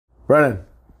Brennan,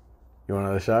 you want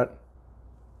another shot?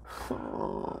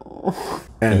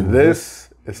 And this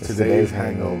is today's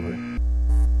hangover.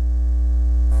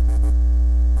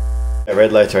 That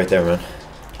red light's right there, man.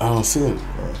 I don't see it.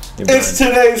 It's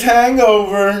today's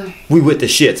hangover. We with the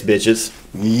shits, bitches.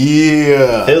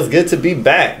 Yeah. Feels good to be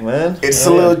back, man. It's a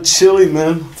little chilly,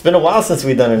 man. It's been a while since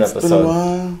we've done an episode. It's been a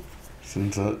while.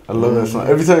 Since I love that song.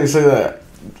 Every time you say that,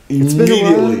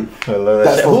 immediately I love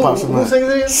that. Who sings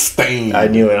it again? Stain. I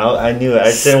knew it. I knew it. I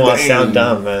just didn't want to sound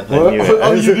dumb, man. I knew it.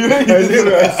 Oh, you knew it? I knew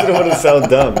it. I just didn't want to sound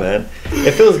dumb, man.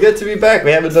 It feels good to be back. We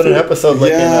haven't done an episode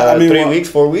in 3 weeks,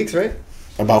 4 weeks, right?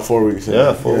 About 4 weeks.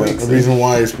 Yeah, 4 weeks. The reason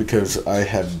why is because I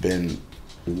have been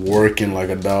working like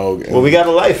a dog. Well, we got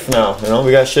a life now, you know.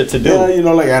 We got shit to do. Yeah, you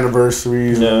know, like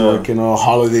anniversaries, like, you know,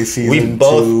 holiday season. We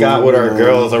both got with our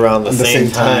girls around the same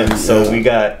time, so we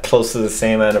got close to the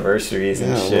same anniversaries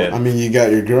and shit. Well, I mean, you got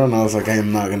your girl, and I was like, I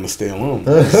am not gonna stay alone.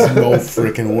 There's no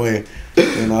freaking way.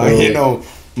 You know,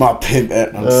 my pimp.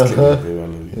 I'm just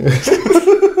kidding.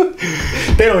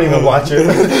 They don't even watch it.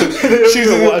 She's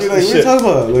gonna be like, "What are you talking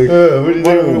about? Like,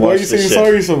 why are you saying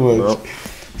sorry so much?" Well,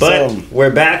 but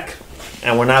we're back,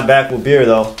 and we're not back with beer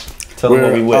though. Tell them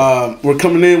what we with. We're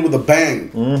coming in with a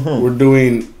bang. Mm-hmm. We're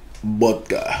doing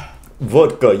vodka.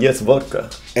 Vodka, yes,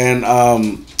 vodka. And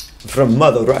from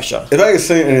Mother Russia. If I can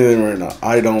say anything right now,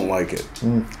 I don't like it.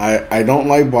 I don't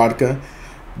like vodka.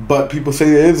 But people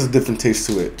say there is a different taste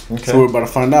to it. Okay. So we're about to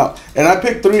find out. And I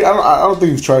picked 3. I don't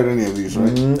think you've tried any of these,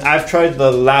 right? I've tried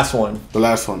the last one. The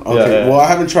last one. Okay. Yeah. Well, I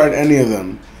haven't tried any of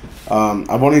them.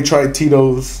 I've only tried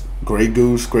Tito's Grey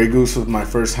Goose. Grey Goose was my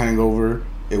first hangover.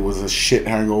 It was a shit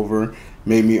hangover.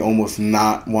 Made me almost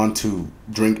not want to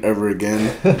drink ever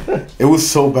again. It was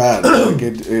so bad. Like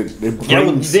it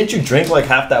brings... didn't you drink like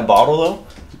half that bottle though?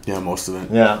 Yeah, most of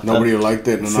it. Yeah. Nobody liked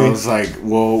it. And I was like,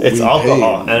 well, it's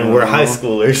alcohol. And we're high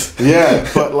schoolers. Yeah,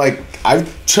 but like, I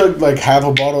chugged like half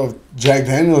a bottle of Jack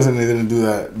Daniels and they didn't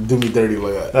do me dirty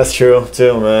like that. That's true,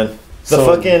 too, man. The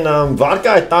fucking vodka,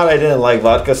 I thought I didn't like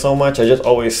vodka so much. I just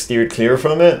always steered clear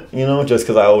from it, you know, just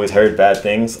because I always heard bad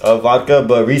things of vodka.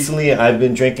 But recently, I've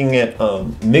been drinking it,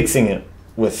 mixing it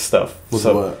with stuff. With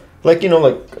what? Like, you know,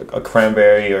 like a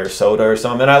cranberry or soda or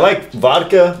something. And I like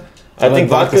vodka. I think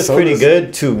vodka is pretty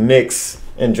good to mix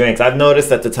in drinks. I've noticed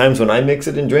that the times when I mix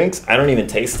it in drinks, I don't even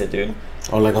taste it, dude.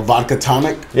 Or like a vodka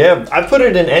tonic? Yeah, I put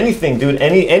it in anything, dude.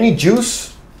 Any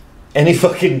juice, any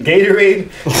fucking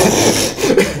Gatorade,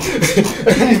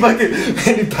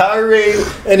 any Powerade,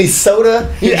 any soda.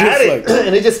 You add it,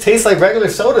 and it just tastes like regular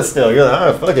soda still. You're like,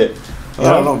 oh, fuck it. I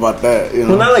don't know about that. You know?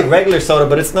 Well, not like regular soda,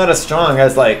 but it's not as strong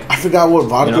as like... I forgot what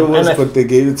vodka was, but they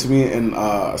gave it to me in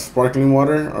sparkling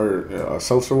water or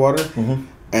seltzer water. Mm-hmm.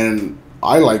 And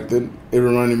I liked it. It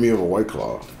reminded me of a White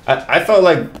Claw. I felt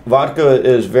like vodka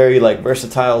is very like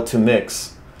versatile to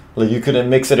mix. Like you could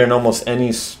mix it in almost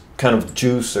any kind of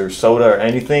juice or soda or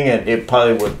anything, and it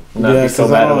probably would not be so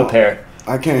bad of a pair.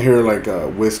 I can't hear like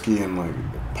whiskey and like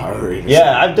Powerade.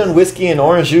 Yeah, I've done whiskey and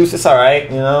orange juice. It's all right,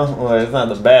 you know. Well, it's not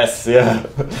the best. Yeah,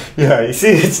 yeah. You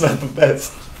see, it's not the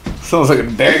best. Sounds like a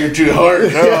dagger to the heart. No,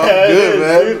 yeah, good,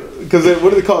 man. Because what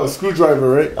do they call it? A screwdriver,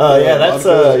 right? Yeah, that's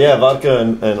vodka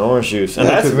and orange juice, and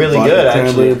that's really good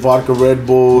actually. Vodka Red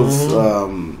Bulls.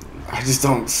 Mm-hmm. I just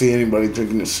don't see anybody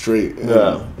drinking it straight.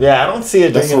 Yeah, I don't see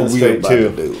it drinking it straight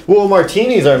too. Well,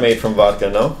 martinis are made from vodka,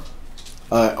 no?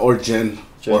 Or gin,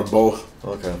 or both.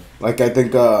 Okay. Like I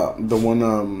think the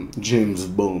one James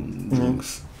Bond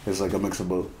drinks is like a mix of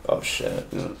both. Oh shit.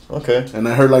 Yeah. Okay. And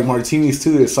I heard like martinis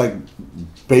too. It's like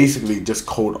basically just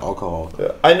cold alcohol.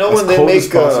 Yeah. I know when they make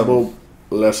possible,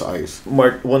 less ice.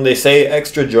 When they say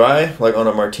extra dry, like on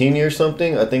a martini or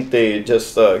something, I think they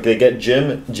just they get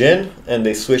gin and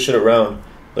they swish it around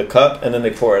the cup and then they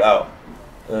pour it out,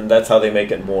 and that's how they make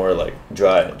it more like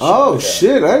dry. And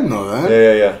shit! I didn't know that.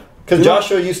 Yeah. Because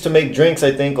Joshua used to make drinks,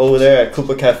 I think, over there at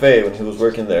Koopa Cafe when he was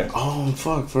working there. Oh,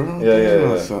 fuck, for real?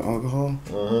 Yeah. Alcohol?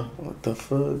 Uh-huh. What the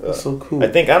fuck? That's so cool. I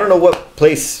don't know what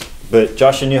place, but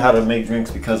Joshua knew how to make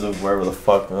drinks because of wherever the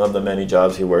fuck, one of the many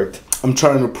jobs he worked. I'm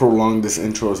trying to prolong this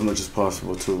intro as much as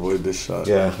possible to avoid this shot.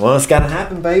 Yeah, well, it's gotta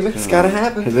happen, baby. It's gotta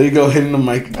happen. There you go, hitting the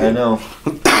mic again. I know.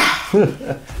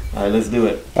 Alright, let's do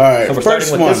it. Alright, so we're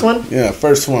starting with this one? Yeah,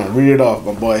 first one. Read it off,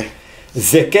 my boy.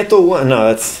 Zeketto one.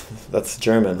 No, that's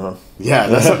German, huh? Yeah,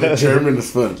 that's like German is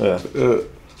fun. Yeah.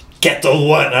 Ghetto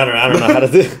one. I don't know how to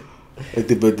do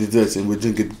it. But it's and we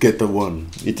drink Ghetto one.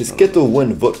 It is Ghetto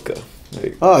one vodka. There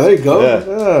you go. Yeah.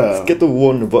 It's Ghetto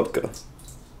one vodka.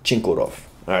 Chinkorov.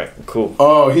 Alright, cool.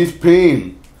 Oh, he's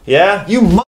peeing. Yeah? I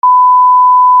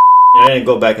didn't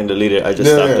go back and delete it. I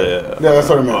just stopped it. Yeah, that's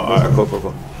what I meant. Alright,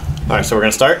 cool. Alright, so we're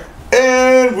gonna start?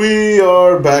 And And we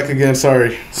are back again.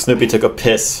 Sorry. Snoopy took a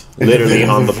piss, literally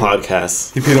on the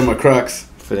podcast. He peed on my Crocs.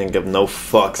 I didn't give no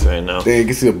fucks right now. Dang, you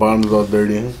can see the bottom's all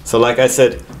dirty. Huh? So like I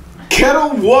said,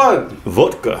 Kettle One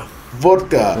vodka.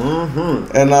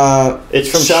 Mm-hmm. And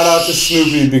it's from shout out to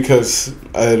Snoopy because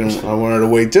I wanted to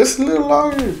wait just a little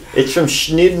longer. It's from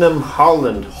Schnidnam,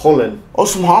 Holland. Oh,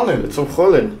 it's from Holland. It's from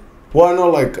Holland. Well, I know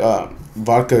like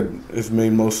vodka is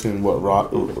made mostly in what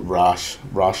Russia.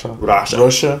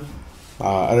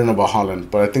 I don't know about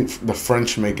Holland, but I think the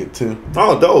French make it too.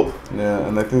 Oh, dope. Yeah,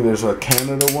 and I think there's a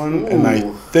Canada one, and I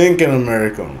think an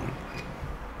American one.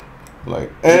 I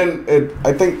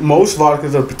think most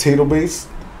vodkas are potato based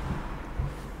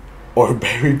or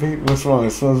berry based. What's wrong?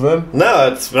 It smells bad.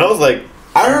 No, it smells like.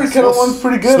 I heard Kettle One's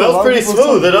pretty good. Smells pretty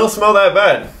smooth. It don't smell that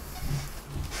bad.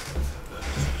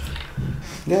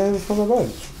 Yeah, it doesn't smell that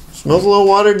bad. Smells a little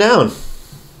watered down.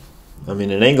 I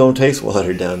mean, it ain't gonna taste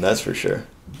watered down. That's for sure.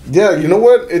 Yeah, you know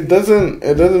what? It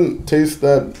doesn't taste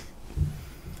that.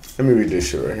 Let me read this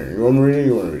shit right here. You want me to read it?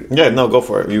 You want to read it? Yeah, no, go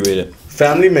for it. You read it.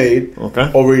 Family made.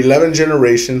 Okay. Over 11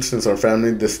 generations since our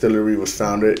family distillery was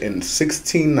founded in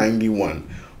 1691.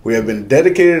 We have been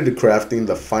dedicated to crafting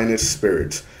the finest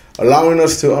spirits, allowing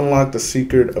us to unlock the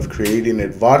secret of creating a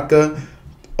vodka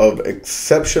of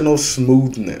exceptional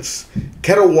smoothness.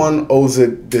 Kettle One owes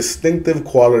its distinctive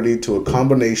quality to a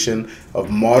combination of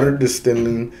modern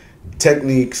distilling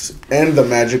techniques and the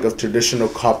magic of traditional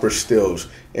copper stills,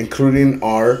 including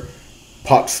our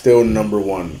pot still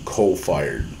 #1,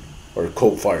 coal-fired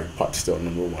pot still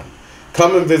 #1.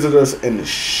 Come and visit us in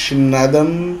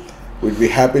Schnidam. We'd be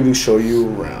happy to show you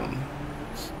around.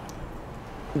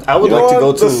 I would like to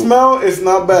go to. The smell is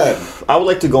not bad. I would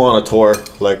like to go on a tour,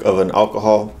 like of an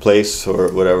alcohol place or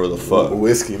whatever the fuck.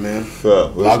 Whiskey, man.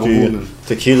 Whiskey,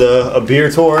 tequila, a beer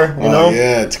tour. You know?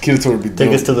 Yeah, tequila tour would be dope.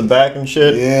 Take us to the back and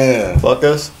shit. Yeah. Fuck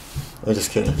us. I'm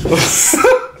just kidding.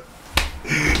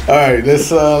 All right,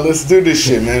 let's do this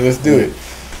shit, man. Let's do it.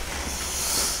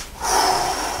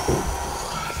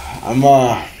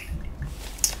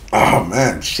 Oh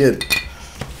man, shit.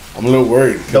 I'm a little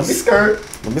worried. Don't be scared.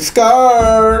 Don't be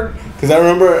scared. Because I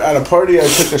remember at a party I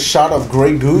took a shot of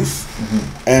Grey Goose,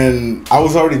 and I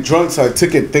was already drunk, so I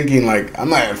took it thinking like I'm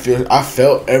not gonna feel. I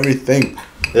felt everything.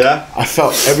 Yeah. I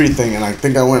felt everything, and I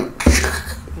think I went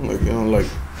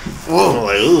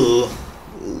Ooh.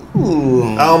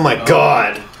 Oh my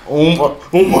god. Oh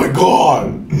my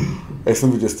god. Hey,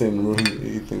 somebody just stay in the room.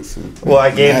 He thinks. Well, I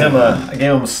gave him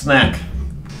a snack.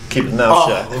 Keep it now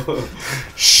shut.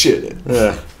 Shit.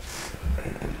 Yeah.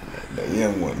 That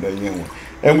young one.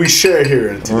 And we share here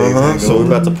in today's hangover. So we're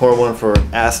about to pour one for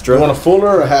Astra. You want a fuller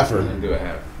or a halfer? I'm gonna do a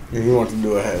half. Yeah, you want to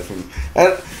do a half. And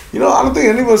I don't think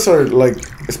any of us are like,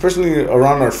 especially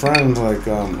around our friends, like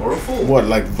Or a full. what,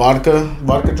 like vodka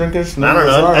drinkers? I don't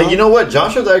know. You know what?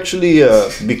 Josh has actually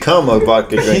become a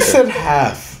vodka drinker. He said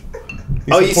half.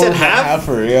 You said half?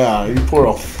 Halfer, yeah. You pour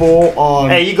a full on.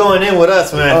 Hey, you going in with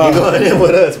us, man? You going in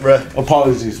with us, bro?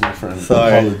 Apologies, my friend.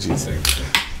 Sorry. Apologies.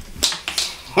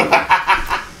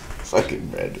 Fucking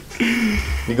bread.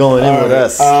 You going in with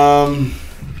us?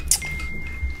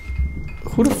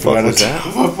 Who the fuck was that?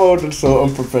 My phone is so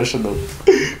unprofessional.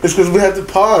 It's because we had to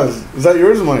pause. Is that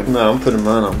yours or mine? No, I'm putting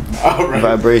mine on All right.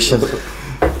 vibration. All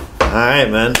right,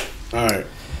 man. All right.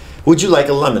 Would you like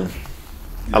a lemon?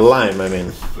 A lime, I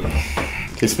mean.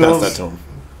 Just pass that to him.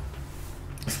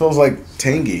 It smells like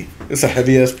tangy. It's a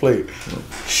heavy ass plate.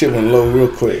 Shit went low real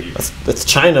quick. That's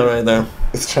China right there.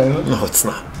 It's China? No, it's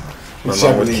not. My It's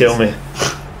mom would Japanese. kill me.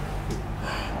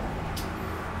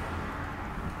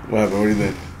 What happened? What do you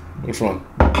think? Which one?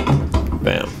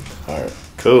 Bam. Alright.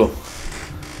 Cool.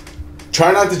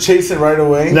 Try not to chase it right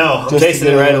away. No, I'm just to tasting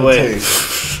get it a right little away.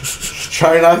 taste.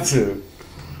 Try not to.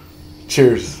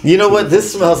 Cheers. You know what? This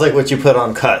smells like what you put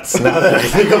on cuts. Now that I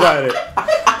think about it.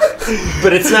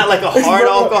 But it's not like a hard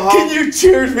alcohol. Can you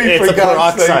cheers me It's for a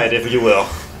God's sake? peroxide, if you will.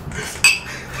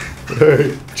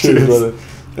 Alright. Cheers, brother.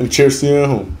 And cheers to you at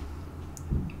home.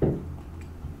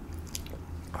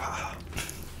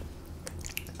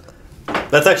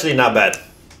 That's actually not bad.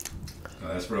 No,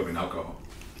 that's broken alcohol.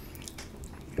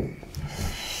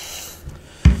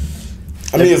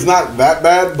 I mean, it's not that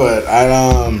bad, but I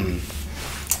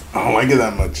don't like it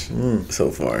that much so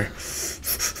far.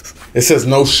 It says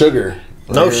no sugar.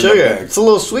 No sugar. It's a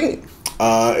little sweet.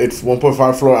 It's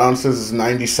 1.5 floor ounces. It's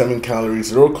 97 calories.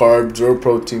 0 carbs, 0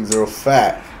 protein, 0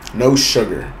 fat. No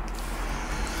sugar.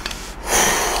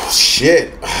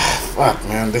 Shit. Fuck,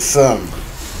 man. This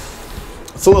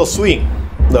It's a little sweet,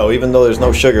 though, even though there's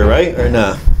no sugar, right? Or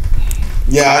nah?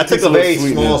 Yeah, I took a very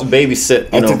small baby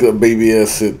sip. I took a baby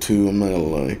ass sip too. I'm not gonna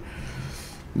lie,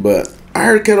 but I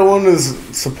heard Ketel One is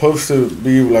supposed to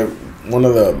be like one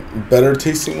of the better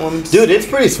tasting ones. Dude, it's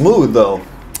pretty smooth though.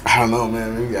 I don't know,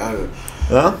 man. Maybe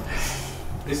Huh?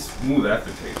 It's smooth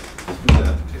aftertaste. Smooth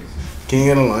aftertaste. Can you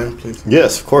get a lime, please?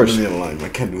 Yes, of course. Give me a lime. I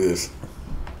can't do this.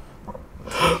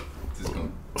 This is gonna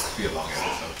be a long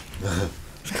episode.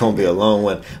 It's gonna be a long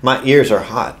one. My ears are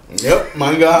hot. Yep,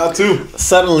 mine got hot too.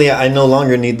 Suddenly, I no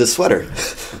longer need the sweater.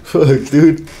 Fuck,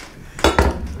 dude.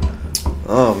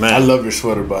 Oh man, I love your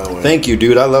sweater, by the way. Thank you,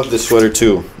 dude. I love this sweater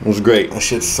too. It was great. That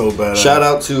shit's so bad. Shout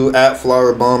out to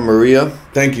 @FlowerBomb Maria.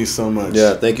 Thank you so much.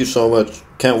 Yeah, thank you so much.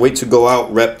 Can't wait to go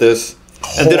out, rep this.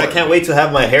 And dude, I can't wait to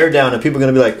have my hair down and people are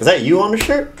gonna be like, "Is that you on the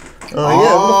shirt?" Yeah,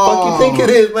 what the fuck you think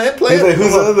it is, man? Play He's it. like,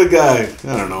 who's the other guy?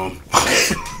 I don't know.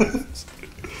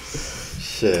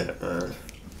 Shit, man.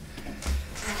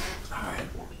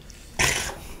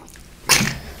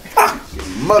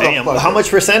 Damn, Motherfucker. how much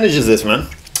percentage is this, man?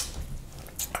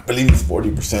 I believe it's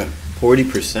 40%.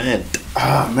 40%.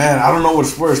 Ah, man, I don't know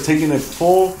what's worse, taking it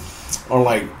full or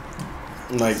like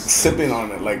sipping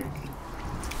on it. Like,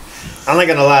 I'm not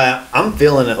gonna lie, I'm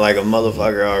feeling it like a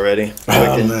motherfucker already.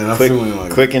 I'm feeling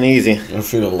like quick and easy. I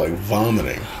feel like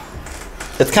vomiting.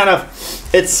 It's kind of,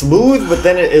 it's smooth, but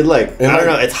then it like, I don't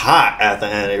know, it's hot at the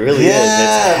end. It really is.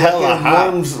 It's hella like it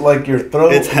hot. warms like your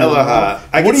throat. It's hella hot.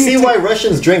 I can see why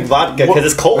Russians drink vodka because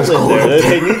it's cold in there.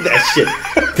 They need that shit.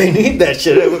 They need that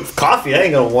shit. With coffee, that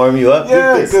ain't gonna warm you up.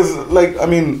 Yeah, because like I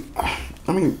mean,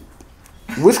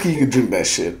 whiskey you could drink that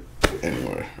shit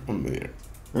anywhere. I'm here.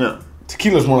 Yeah.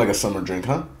 Tequila's more like a summer drink,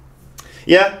 huh?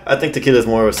 Yeah, I think tequila's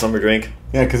more of a summer drink.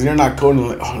 Yeah, because you're not cold and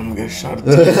like, oh, let me get a shot of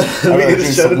tequila. Let me get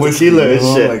a shot of tequila and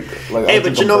shit. Hey,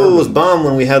 but you know what was bomb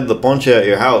when we had the ponche at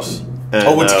your house?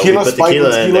 And, with tequila? we put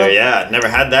tequila in there. Yeah, never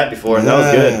had that before. Yeah, that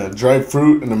was good. Dried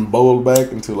fruit and then bubbled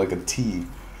back into like a tea.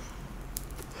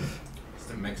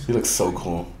 You look so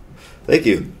cool. Thank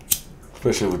you.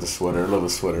 Especially with the sweater. I love the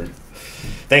sweater.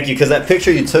 Thank you, because that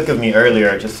picture you took of me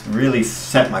earlier just really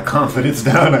set my confidence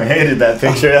down. I hated that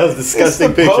picture. That was a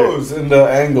disgusting picture. Pose and the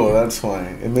angle, that's why.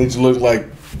 It made you look like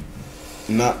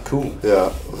not cool.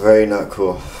 Yeah, very not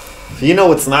cool. You know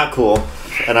what's not cool,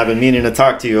 and I've been meaning to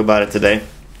talk to you about it today.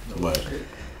 What?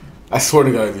 I swear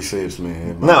to God, if you say it's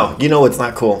me. No, you know what's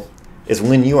not cool? Is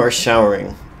when you are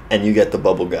showering and you get the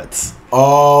bubble guts.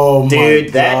 Oh, dude, my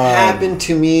God. That happened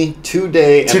to me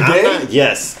today. Today?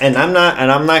 Yes, and I'm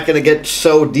not gonna get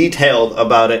so detailed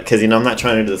about it because I'm not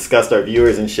trying to disgust our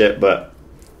viewers and shit, but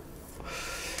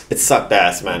it sucked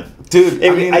ass, man. Dude,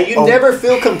 you never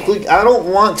feel complete. I don't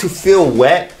want to feel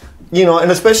wet.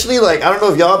 And especially like, I don't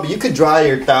know if y'all, but you could dry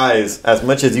your thighs as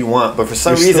much as you want, but for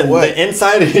some reason, the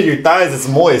inside of your thighs is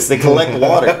moist. They collect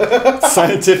water.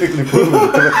 Scientifically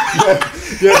proven.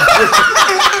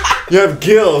 You have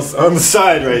gills on the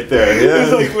side right there. Yeah.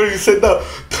 It's like when you said that.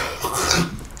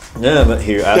 Yeah, but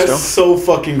here, Astro. That's so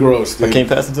fucking gross, dude. I can't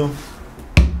pass it to him?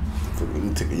 Let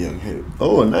me take a young hit.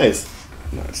 Oh, nice.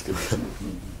 Nice, good.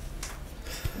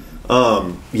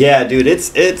 Yeah, dude,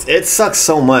 it sucks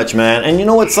so much, man. And you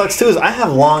know what sucks too is I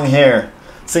have long hair.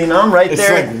 So I'm right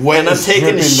there, like wet, and I'm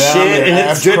taking shit, and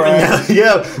it's dripping down.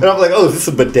 Yeah, and I'm like, oh, is this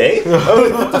a bidet? I'm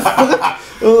like, what the fuck?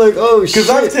 I'm like, oh shit. Because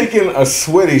I've taken a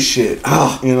sweaty shit,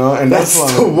 and that's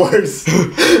the worst.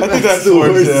 I think that's the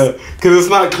worst, yeah. Because it's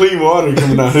not clean water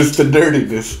coming out; it's the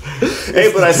dirtiness.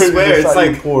 Hey, but I swear, it's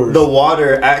like the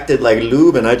water acted like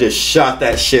lube, and I just shot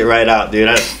that shit right out, dude.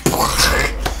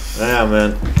 Yeah,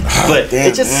 man. But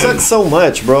it just sucks so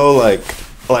much, bro. Like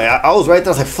I was right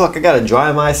there. I was like, fuck, I gotta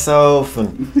dry myself,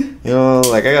 and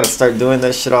I gotta start doing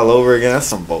that shit all over again. That's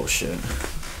some bullshit.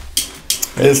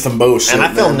 It is some bullshit. And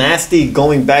I feel nasty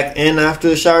going back in after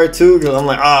the shower too, because I'm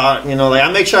like,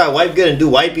 I make sure I wipe good and do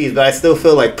wipies, but I still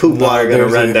feel like poop water gonna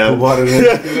run down. Poop water in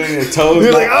your toes.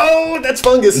 You're like, oh, that's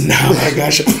fungus. No, I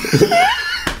got shit.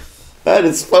 That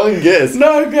is fungus.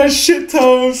 No, I got shit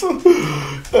toes.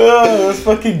 Oh, that's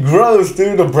fucking gross,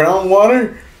 dude. The brown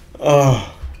water.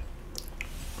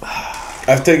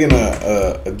 I've taken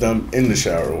a dump in the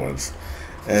shower once,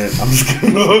 and I'm just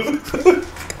kidding.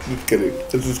 Just kidding.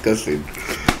 It's disgusting.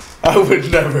 I would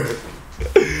never.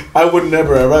 I'd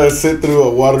rather sit through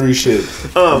a watery shit.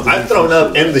 I've thrown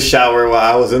up in the shower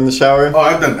while I was in the shower. Oh,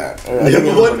 I've done that.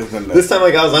 This time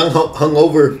I was hung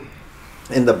over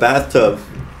in the bathtub,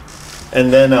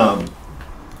 and then I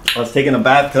was taking a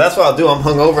bath because that's what I'll do. I'm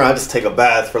hungover and I just take a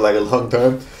bath for like a long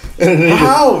time.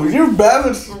 How? Your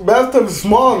bathtub is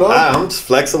small, no? I'm just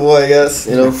flexible, I guess.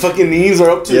 Your fucking knees are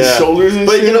up to your shoulders and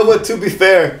but shit. You know what? To be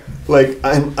fair, Like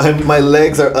my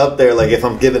legs are up there, like if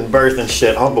I'm giving birth and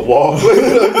shit on the wall.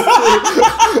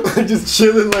 I'm just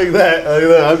chilling like that.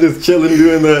 I'm just chilling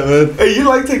doing that, man. Hey, you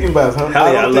like taking baths, huh?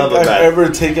 Hell yeah, I love a bath. I've ever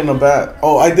taken a bath.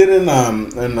 Oh, I did in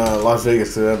Las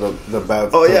Vegas. They had the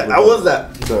bath. Oh yeah, how was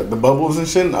that? The bubbles and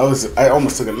shit. I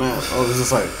almost took a nap. I was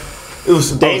just like, it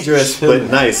was dangerous but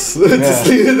nice. Just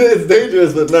leave it there. It's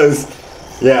dangerous but nice.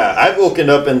 Yeah, I've woken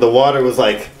up and the water was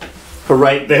like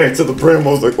right there to the brim.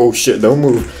 I was like, oh shit, don't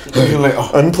move. Like,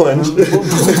 oh. Unplunge.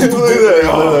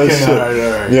 All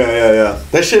right. Yeah.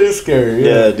 That shit is scary.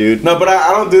 Yeah, dude. No, but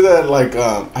I don't do that. Like,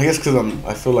 I guess because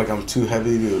I feel like I'm too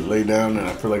heavy to lay down, and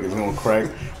I feel like it's gonna crack.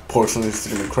 Porcelain is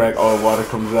gonna crack. All the water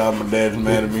comes out. My dad's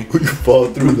mad at me. You fall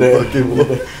through the fucking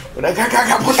wall. And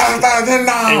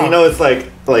you know it's like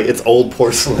it's old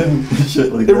porcelain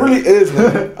shit like that. It really is,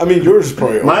 man. I mean, yours is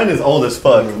probably old. Mine is old as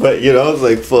fuck, but you know, it's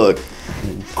like fuck.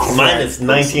 Mine is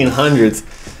 1900s.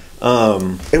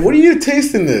 And what are you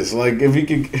tasting this? Like, if you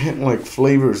could hit like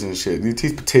flavors and shit, do you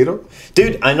taste potato?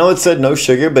 Dude, I know it said no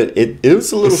sugar, but it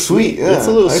was a little sweet. Yeah. It's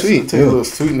a little sweet. Taste a little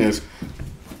sweetness.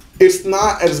 It's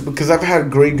not as because I've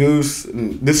had Grey Goose.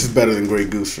 And this is better than Grey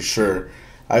Goose for sure.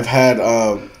 I've had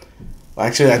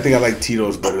actually I think I like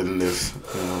Tito's better than this.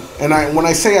 You know? And when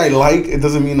I say I like, it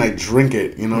doesn't mean I drink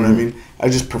it. You know what I mean? I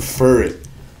just prefer it.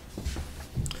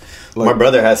 Like, my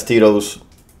brother has Tito's.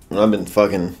 And I've been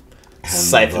fucking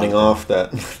siphoning off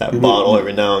that bottle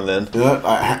every now and then. Yeah,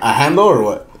 a handle or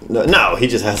what? No, he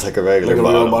just has like a regular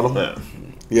bottle.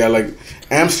 Yeah, like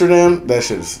Amsterdam, that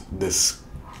shit's disgusting.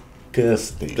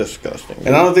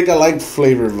 And I don't think I like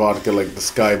flavored vodka like the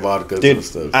Sky vodkas and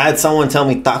stuff. I had someone tell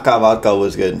me Taka vodka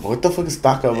was good. What the fuck is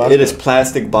Taka vodka? It is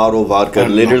plastic bottle vodka,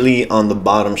 literally on the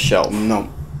bottom shelf. No.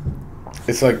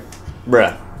 It's like...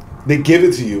 Bruh. They give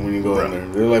it to you when you go in there.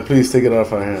 They're like, please take it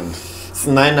off our hands. It's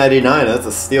 $9.99. That's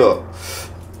a steal.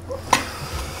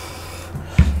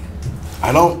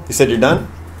 I don't... You said you're done?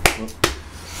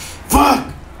 Fuck!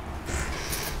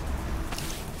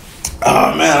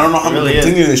 Oh, man, I don't know how to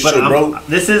continue this shit, bro.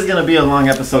 This is going to be a long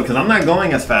episode because I'm not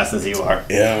going as fast as you are.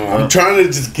 Yeah, I'm trying to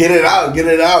just get it out,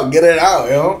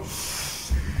 yo.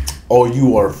 Oh,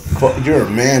 you're a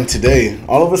man today.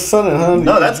 All of a sudden, huh?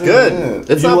 No, that's good. Yeah.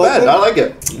 It's not bad. I like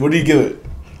it. What do you give it?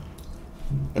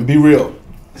 And be real.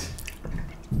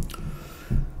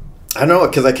 I know,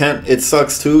 because I can't. It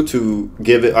sucks too to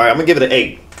give it. All right, I'm gonna give it an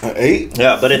 8. An 8?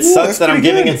 Yeah, but it sucks that I'm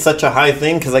giving it such a high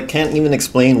thing because I can't even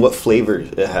explain what flavor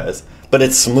it has. But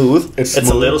it's smooth. It's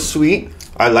a little sweet.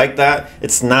 I like that.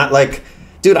 It's not like,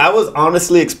 dude. I was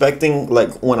honestly expecting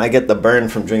like when I get the burn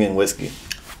from drinking whiskey.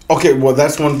 Okay, well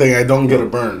that's one thing. I don't get a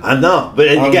burn. I know, but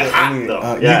you get hot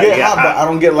though. You get hot, but I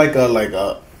don't get like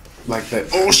that.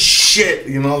 Oh shit,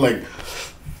 you know, like.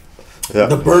 Yeah.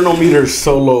 The burnometer is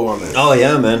so low on it. Oh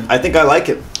yeah, man. I think I like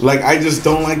it. Like I just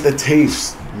don't like the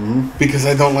taste because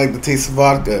I don't like the taste of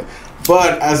vodka.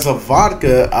 But as a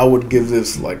vodka, I would give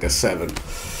this like a 7.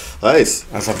 Nice.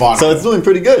 As a vodka, so it's doing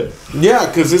pretty good. Yeah,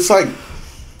 because it's like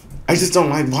I just don't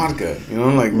like vodka. You know,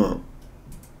 like.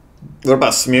 What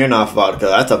about Smirnoff vodka?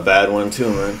 That's a bad one too,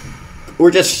 man.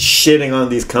 We're just shitting on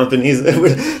these companies.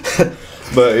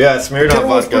 But yeah, Smirnoff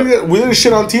vodka. We didn't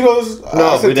shit on Tito's.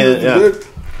 No, we didn't. Yeah.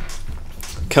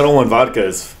 Kettle One vodka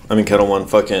is... Kettle One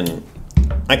fucking...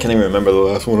 I can't even remember the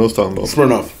last one I was talking about.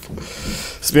 Smirnoff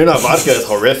vodka is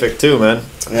horrific too, man.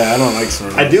 Yeah, I don't like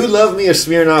Smirnoff. I do love me a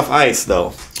Smirnoff Ice,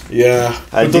 though. Yeah.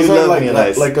 I do love me an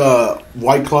ice. Like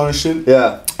White Claw and shit.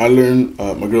 Yeah. I learned...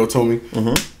 my girl told me.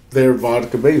 They're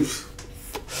vodka babes.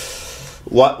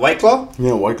 What? White Claw?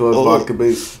 Yeah, White Claw is vodka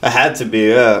base. It had to be,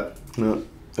 yeah.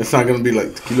 It's not going to be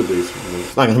like tequila based.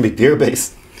 It's not going to be beer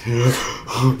based.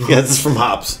 Yeah, this is from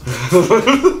hops.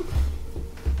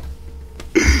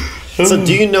 So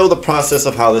do you know the process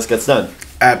of how this gets done?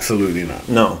 Absolutely not.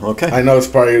 No, okay. I know it's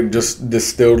probably just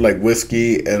distilled like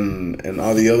whiskey and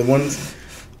all the other ones,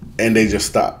 and they just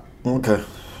stop. Okay.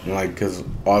 Like, because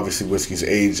obviously whiskey's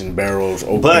aged in barrels,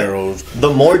 oak barrels. The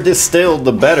more distilled,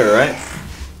 the better, right?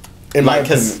 Like,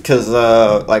 because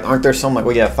like, aren't there some, like,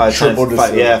 well, yeah, 5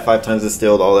 times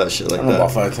distilled, all that shit like that. I don't know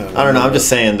about 5 times. I don't know, I'm just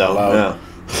saying, though. Yeah.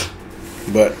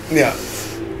 But, yeah.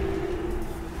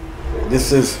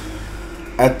 This is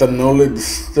at the Nola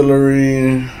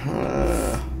Distillery.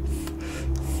 I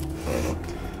don't know.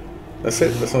 That's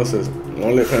it. That's all it says.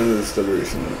 Nola Distillery.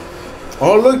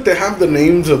 Oh, look, they have the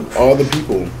names of all the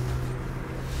people.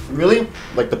 Really?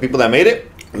 Like the people that made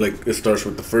it? Like, it starts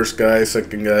with the first guy,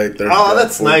 second guy, third guy. Oh,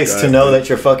 that's nice to know that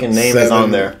your fucking name is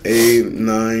on there. 8,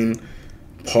 9.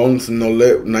 Palms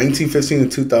Nolet, 1915 to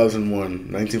 2001.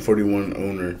 1941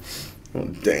 owner. Oh,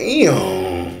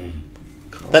 damn.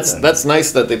 That's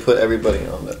nice that they put everybody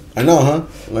on that. I know, huh?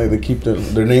 Like they keep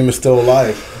their name is still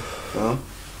alive. You know?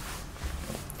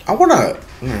 I wanna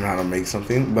learn how to make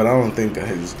something, but I don't think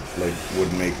I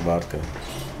would make vodka.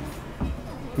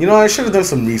 You know, I should have done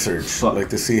some research, like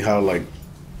to see how like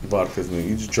vodka's made.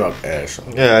 You just dropped ash on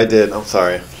it. Yeah, I did. I'm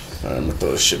sorry. Alright, I'm gonna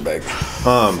throw this shit back.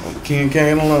 Can you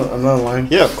get another line?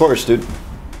 Yeah, of course, dude.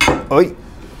 Oi.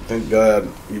 Thank God.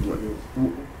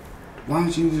 Why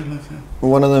don't you use your left hand?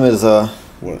 One of them is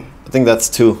what? I think that's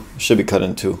 2. Should be cut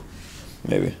in 2,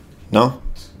 maybe. No?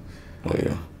 There you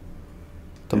go.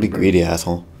 Don't be greedy,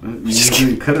 asshole. You just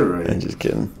didn't cut it right. I'm just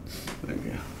kidding.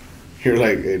 Okay. You're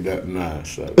like, hey, nah,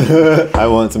 stop. I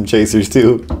want some chasers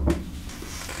too.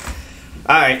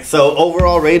 Alright, so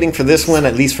overall rating for this one,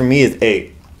 at least for me, is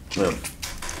 8. Yeah.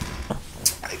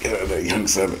 I got it a young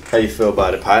 7. How you feel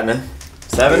about it, partner?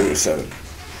 7? 7.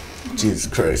 Jesus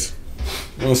Christ.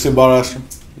 You want to see about Astro?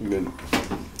 I'm good.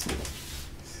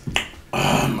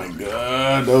 Oh my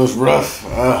God, that was rough.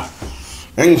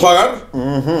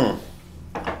 Mm-hmm.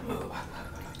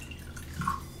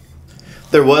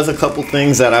 There was a couple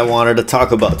things that I wanted to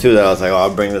talk about too that I was like, oh,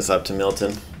 I'll bring this up to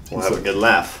Milton. We'll have a good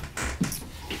laugh.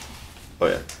 Oh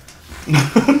yeah.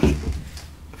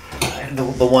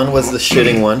 the one was the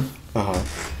shitting one. Uh-huh.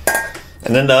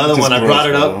 And then the other one, I brought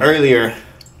it up earlier.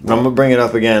 But I'm going to bring it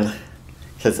up again.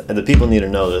 Because the people need to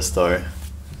know this story.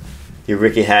 Your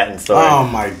Ricky Hatton story. Oh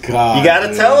my God. You got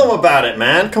to tell them about it,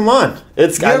 man. Come on. I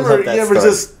love that story.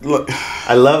 Just look.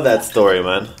 I love that story,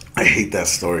 man. I hate that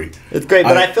story. It's great,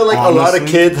 but I feel like honestly, a lot of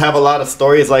kids have a lot of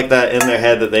stories like that in their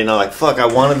head that they know, like, fuck, I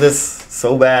wanted this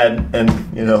so bad, and,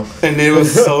 you know. And it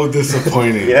was so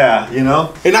disappointing. Yeah, you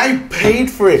know? And I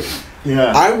paid for it.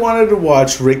 Yeah. I wanted to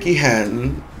watch Ricky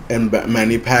Hatton and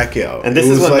Manny Pacquiao. And this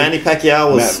is when Manny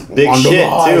Pacquiao was big shit,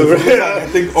 too. I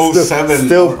think 07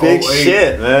 Still big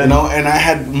shit, man. You know, and I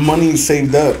had money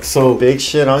saved up, so. Big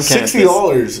shit on campus.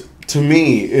 $60 to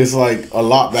me is like a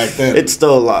lot back then. It's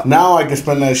still a lot. Now I can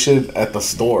spend that shit at the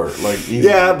store, like easily.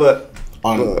 Yeah, but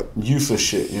on useless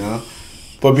shit, you know.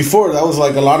 But before that was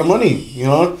like a lot of money, you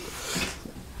know.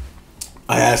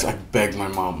 I begged my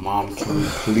mom, can you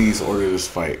please order this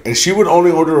fight? And she would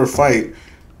only order a fight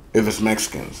if it's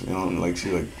Mexicans, you know. Like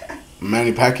she like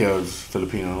Manny Pacquiao is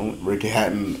Filipino, Ricky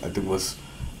Hatton I think was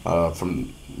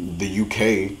from the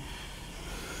UK.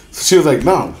 So she was like,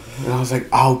 no. And I was like,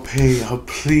 I'll pay.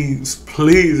 Please,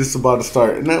 it's about to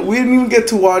start. And we didn't even get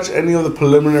to watch any of the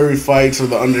preliminary fights or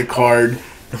the undercard.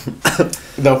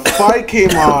 The fight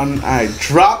came on. I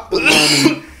dropped the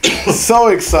money. So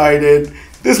excited.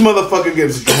 This motherfucker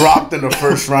gets dropped in the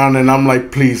first round. And I'm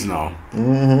like, please no.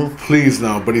 Mm-hmm. Please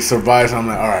no. But he survives. And I'm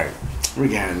like, all right.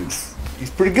 Rick Hatton's, he's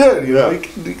pretty good. You know,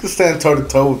 he can stand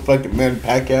toe-to-toe with fucking Manny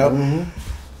Pacquiao. Mm-hmm.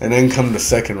 And then come the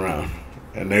second round.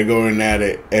 And they're going at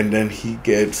it, and then he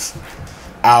gets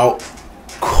out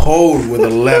cold with a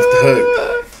left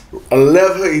hook. A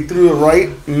left hook, he threw a right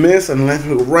miss and left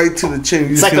hook right to the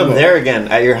chin. It's like I'm there again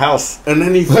at your house. And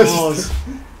then he falls,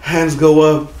 hands go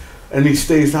up, and he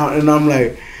stays down. And I'm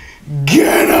like,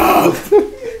 get up!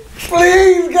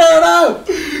 Please get up!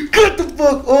 Get the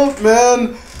fuck up,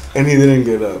 man! And he didn't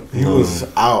get up. He was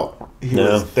out. He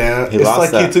was down. It's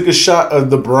like he took a shot of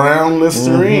the brown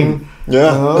Listerine. Mm-hmm.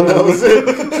 Yeah, that was it.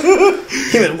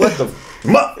 He went, what the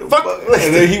fuck?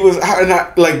 And then he was, and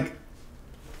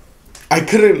I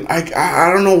couldn't,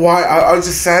 I don't know why. I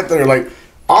just sat there, like,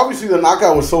 obviously the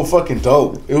knockout was so fucking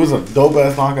dope. It was a dope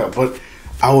ass knockout, but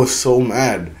I was so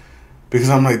mad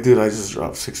because I'm like, dude, I just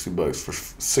dropped $60 for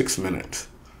 6 minutes.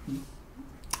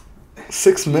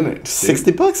 6 minutes. Dude.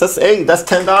 $60? That's that's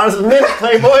 $10 a minute,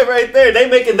 Playboy, right there. They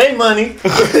making their money.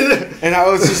 And I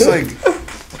was just like,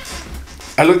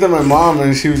 I looked at my mom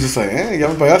and she was just like, "Eh, ya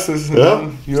me pagaste."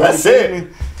 That's it. Me.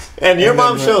 And your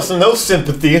mom shows no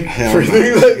sympathy for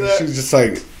things like that. She was just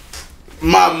like,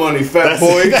 "My money, fat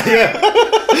boy." Yeah.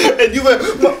 And you went,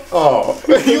 oh,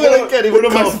 you can't even what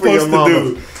am I supposed to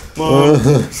do?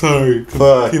 Mom, sorry.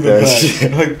 Fuck keep that it back.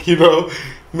 shit. Like, you know,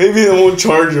 maybe they won't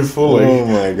charge you fully. Oh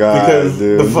my god, because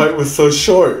dude. the fight was so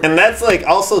short. And that's like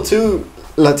also too.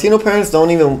 Latino parents don't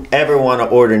even ever want to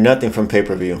order nothing from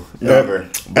pay-per-view. Ever.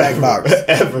 Black box.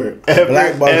 Ever.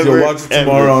 Black box. You'll watch it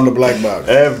tomorrow on the black box.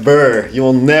 Ever. You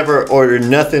will never order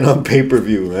nothing on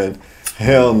pay-per-view, man.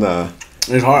 Hell nah.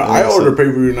 It's hard. I order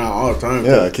pay-per-view now all the time.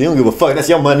 Yeah, because you don't give a fuck. That's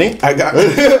your money. I got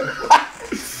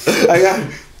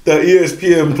the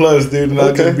ESPN Plus, dude, and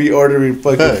I'll just be ordering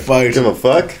fucking fights. Give a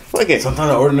fuck? Fuck it.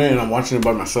 Sometimes I order it and I'm watching it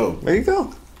by myself. There you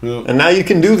go. Yeah. And now you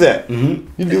can do that.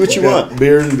 Mm-hmm. You do what you want.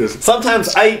 Beer and this.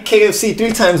 Sometimes I eat KFC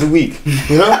 3 times a week.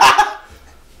 You know?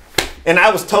 And I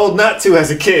was told not to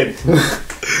as a kid.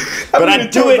 But I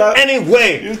do it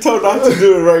anyway. You're told not to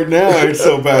do it right now. It's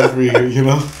so bad for you, you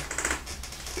know?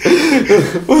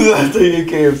 What's the last time you ate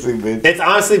KFC, bitch? It's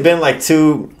honestly been like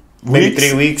 2, maybe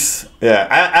 3 weeks. Yeah,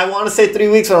 I want to say 3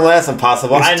 weeks, but that's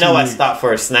impossible. I know I stopped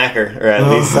for a snacker, or at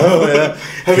least. So, yeah.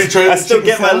 Have you tried? I still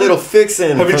get my little fix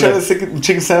in. Have you tried the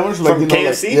chicken sandwich? Like, from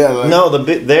KFC? Like, yeah, like, no,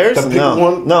 theirs. The pink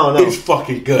one. No. It's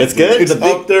fucking good. It's good. It's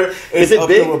up there. It's up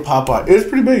there with Popeye. It's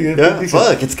pretty big. It's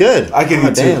fuck, it's good. I can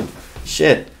eat damn.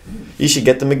 Shit. You should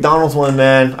get the McDonald's one,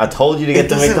 man. I told you to get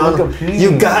the McDonald's.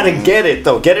 You gotta get it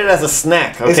though. Get it as a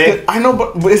snack, okay? I know,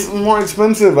 but it's more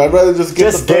expensive. I'd rather just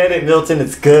get get it, Milton.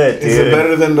 It's good, dude. Is it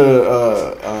better than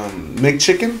the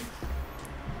McChicken?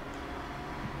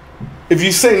 If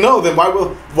you say no, then why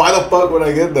the fuck would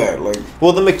I get that? Like,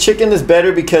 well, the McChicken is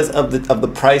better because of the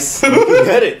price. You can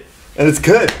get it, and it's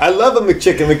good. I love a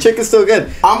McChicken. McChicken's still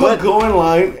good. I'm gonna go in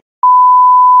line.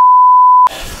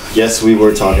 Yes, we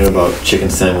were talking about chicken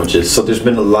sandwiches. So there's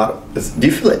been a lot. Do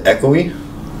you feel it echoey?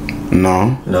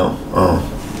 No. No. Oh,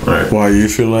 all right. Why you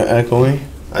feel like echoey?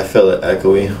 I feel it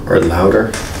echoey or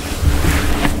louder.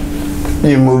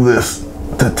 You move this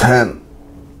to 10.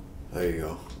 There you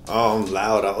go. Oh, I'm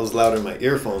loud. I was loud in my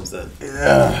earphones then.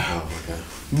 Yeah. Oh, okay.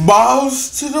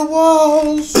 Balls to the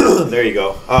walls. There you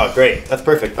go. Oh, great. That's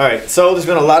perfect. All right. So there's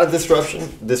been a lot of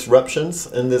disruptions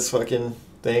in this fucking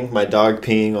thing. My dog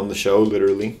peeing on the show,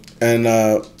 literally. And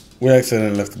we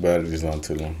accidentally left the batteries on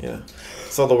too long. Yeah.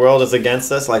 So the world is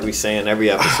against us, like we say in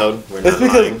every episode. We're not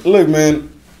lying. Look,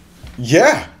 man.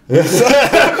 Yeah. It's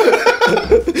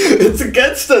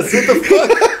against us. What the fuck?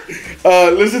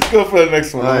 Let's just go for the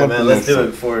next one. All right, man. Let's do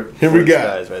it before. Here we go.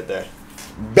 Guys, right there.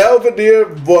 Belvedere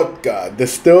vodka,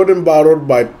 distilled and bottled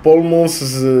by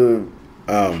Polmos.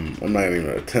 I'm not even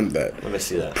gonna attempt that. Let me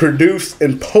see that. Produced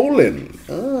in Poland.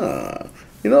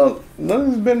 You know, none of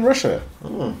it's been Russia.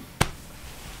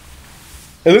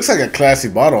 It looks like a classy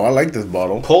bottle. I like this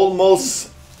bottle. Polmos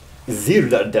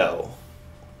Zirdadel.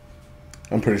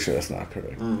 I'm pretty sure that's not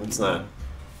correct. It's not.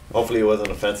 Hopefully it wasn't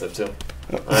offensive too.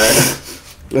 Alright.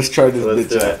 Let's try this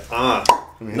bitch out.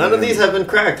 None of these have been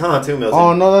cracked, huh, too, Milton?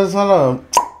 Oh, no, that's not a...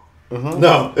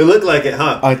 No, it looked like it,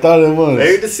 huh? I thought it was.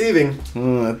 Very deceiving.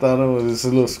 I thought it was just a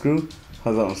little screw.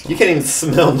 How's that one smell? You can't even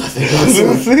smell nothing.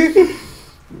 See?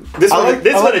 This one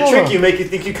to trick you, make you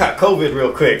think you caught COVID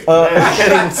real quick. You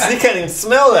can't even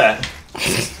smell that.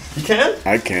 You can?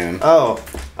 I can. Oh,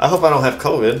 I hope I don't have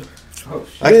COVID. Oh,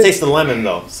 shit. I can taste the lemon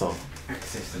though, so. I can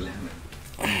taste the lemon.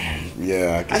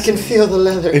 Yeah, I can feel the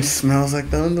leather. It smells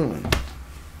like the other one.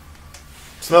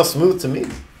 Smells smooth to me.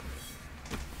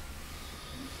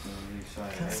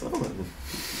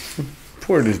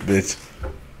 Pour this bitch.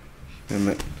 Damn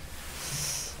it.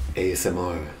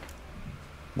 ASMR.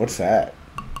 What's that?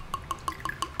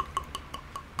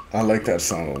 I like that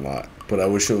song a lot, but I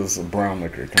wish it was a brown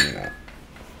liquor coming out.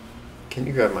 Can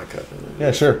you grab my cup?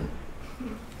 Yeah, sure.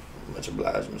 Much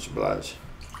obliged, much obliged.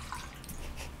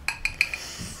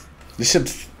 This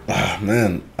should...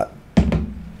 man.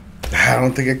 I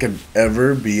don't think I could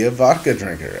ever be a vodka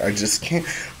drinker. I just can't.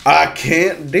 I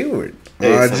can't do it.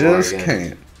 I just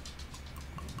can't.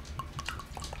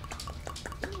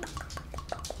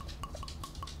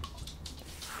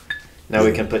 Now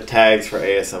we can put tags for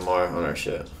ASMR on our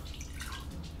shit.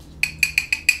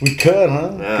 We could,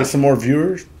 huh? Yeah. Get some more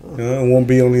viewers. You know, it won't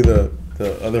be only the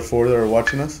other 4 that are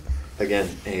watching us. Again,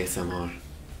 ASMR.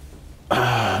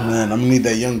 Man, I'm gonna need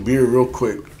that young beer real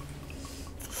quick.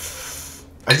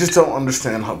 I just don't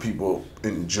understand how people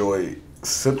enjoy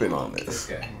sipping on this.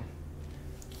 Okay.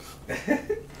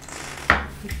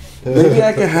 Maybe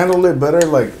I can handle it better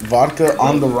like vodka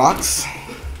on the rocks.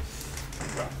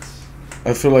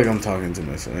 I feel like I'm talking to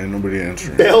myself. Ain't nobody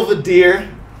answering. Belvedere.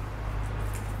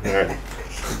 Alright.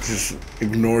 Just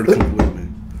ignored completely.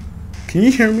 Can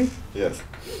you hear me? Yes.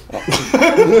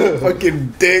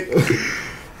 Fucking dick.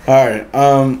 Alright.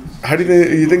 How do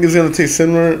you think it's gonna taste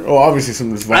similar? Oh, obviously some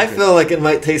of this vodka. I feel like it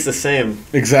might taste the same.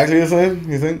 Exactly the same,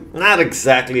 you think? Not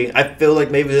exactly. I feel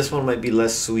like maybe this one might be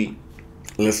less sweet.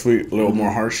 Less sweet, a little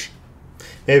more harsh.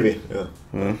 Maybe, yeah.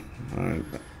 Well, alright.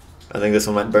 I think this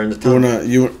one might burn the tongue.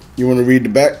 You wanna read the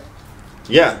back?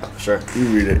 Yeah, sure. You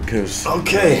read it, cause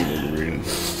okay.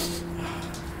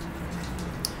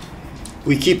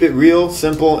 We keep it real,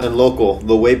 simple, and local.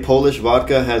 The way Polish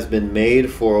vodka has been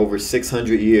made for over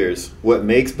 600 years. What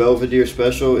makes Belvedere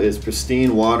special is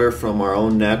pristine water from our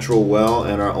own natural well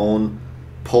and our own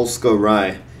Polska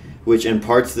rye, which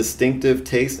imparts distinctive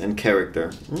taste and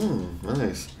character.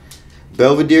 Nice.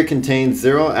 Belvedere contains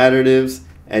 0 additives,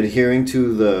 adhering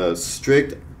to the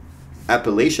strict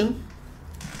appellation.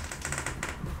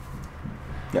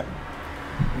 Yeah.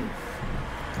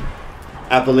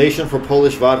 Appellation for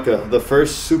Polish vodka. The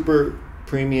first super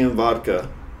premium vodka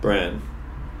brand.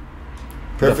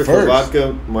 Perfect for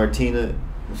vodka martini.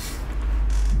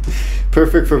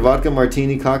 Perfect for vodka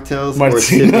martini cocktails or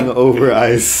sipping over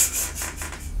ice.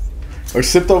 Or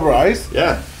sipped over ice?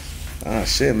 Yeah. Ah,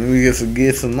 shit. Maybe we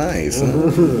get some ice.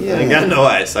 Huh? Yeah. I ain't got no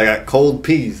ice. I got cold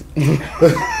peas. We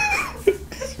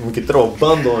could throw a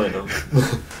bundle in them.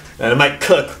 And it might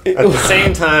cook at the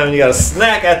same time. You got a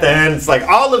snack at the end. It's like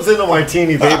olives in a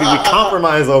martini, baby. We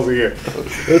compromise over here.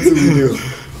 That's what we do.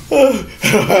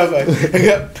 I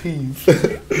got peas.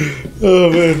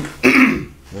 Oh, man.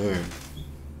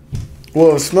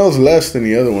 Well, it smells less than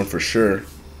the other one for sure.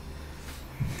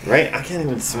 Right? I can't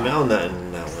even smell nothing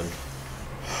in that one.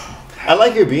 I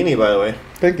like your beanie, by the way.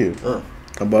 Thank you.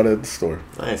 I bought it at the store.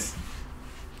 Nice.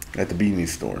 At the beanie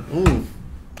store.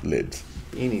 Lids.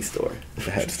 Beanie store.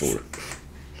 The hat store.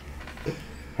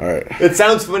 All right. It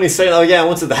sounds funny saying, "Oh yeah, I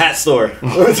went to the hat store."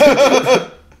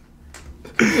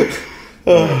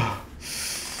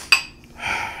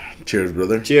 Cheers,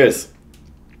 brother. Cheers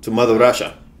to Mother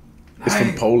Russia. It's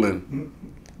from Poland.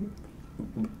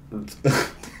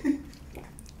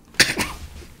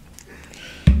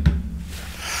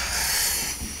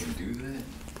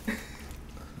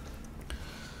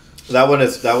 That one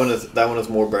is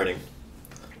more burning.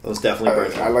 That was definitely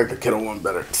burning. I like the Kettle one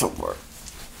better so far.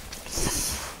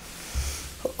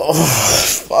 Oh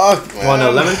fuck! Man. Want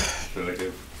a lemon? I feel like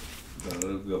a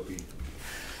little guppy.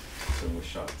 So much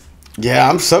shots. Yeah,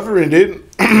 I'm suffering, dude.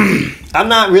 I'm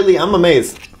not really. I'm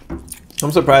amazed.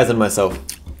 I'm surprised in myself.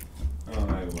 Oh,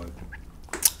 I was.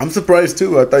 I'm surprised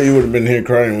too. I thought you would have been here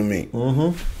crying with me.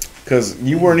 Because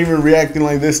you weren't even reacting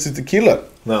like this to tequila.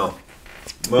 No.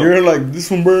 Well, you're like,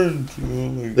 this one burns. You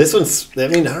know, like, this one's. I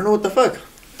mean, I don't know what the fuck.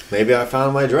 Maybe I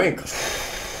found my drink.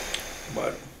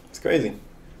 But it's crazy.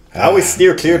 I always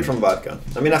steer clear from vodka.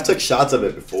 I mean, I've took shots of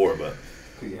it before, but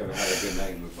You haven't had a good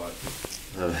night with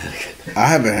vodka. I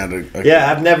haven't had a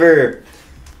yeah, I've never.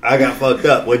 I got fucked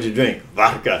up. What'd you drink?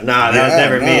 Vodka. Nah, that was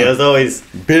never me. It was always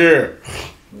beer.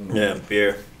 Yeah,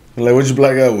 beer. Like, what'd you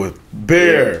black out with?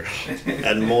 Beer.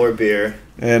 And more beer.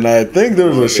 And I think there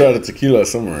was a shot of tequila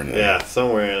somewhere in there. Yeah,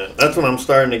 somewhere in it. That's when I'm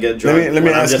starting to get drunk. Let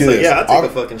me ask you this. Yeah, I'll take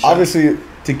a fucking shot. Obviously,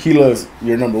 tequila's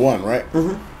your number one, right?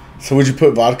 So would you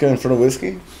put vodka in front of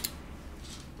whiskey?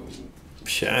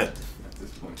 Shit. At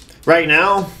this point. Right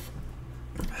now,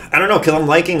 I don't know, because I'm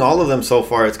liking all of them so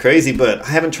far. It's crazy, but I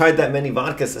haven't tried that many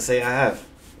vodkas to say I have.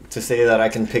 To say that I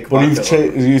can pick vodka.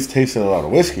 You've tasted a lot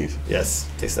of whiskeys. Yes,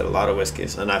 tasted a lot of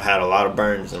whiskeys. And I've had a lot of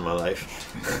burns in my life.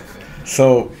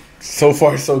 So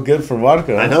far, so good for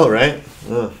vodka. I know, right?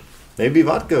 Maybe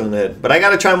vodka in it. But I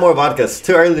got to try more vodkas.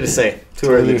 Too early to say. Too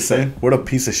early to say. What a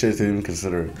piece of shit to even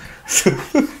consider it.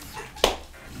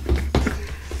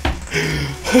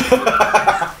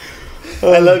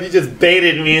 I love you just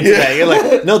baited me into that. You're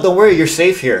like, no, don't worry, you're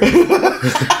safe here.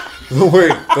 Don't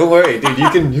worry,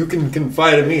 dude. You can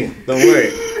confide in me. Don't worry.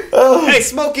 Hey,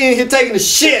 Smokey in here taking a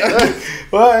shit.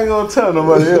 Well, I ain't gonna tell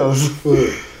nobody else.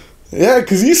 Yeah,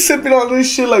 because you sipping on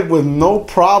this shit like with no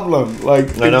problem.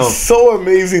 Like, I know. It's so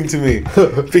amazing to me.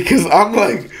 Because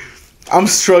I'm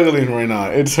struggling right now.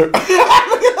 It's her. Look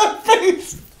at that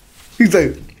face. He's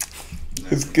like,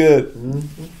 it's good.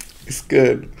 It's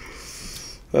good.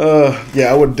 Yeah,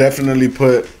 I would definitely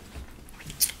put.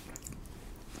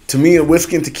 To me, a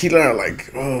whiskey and tequila are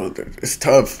like, oh, it's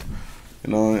tough,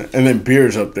 you know. And then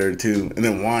beer's up there too, and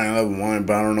then wine. I love wine,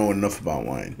 but I don't know enough about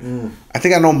wine. I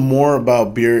think I know more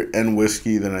about beer and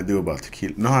whiskey than I do about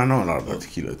tequila. No, I know a lot about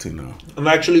tequila too now. I've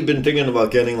actually been thinking about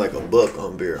getting like a book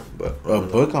on beer, but a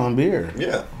book on beer.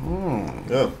 Yeah,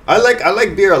 yeah. I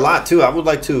like beer a lot too. I would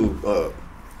like to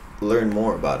learn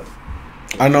more about it.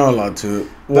 I know a lot too.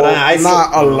 Well, but I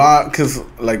not a lot, because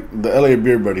like the LA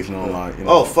beer buddies know a lot. You know?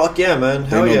 Oh fuck yeah, man!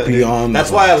 Hell yeah!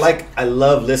 That's why I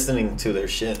love listening to their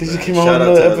shit. Did you came out with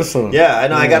another episode? Yeah, I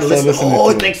know. I gotta listen.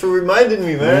 Oh, thanks for reminding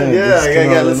me, man. Yeah, I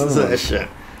gotta listen to that shit.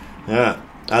 Yeah,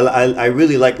 I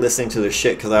really like listening to their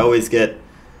shit because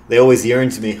they always yearn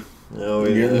to me. Yeah,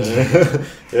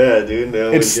 dude. They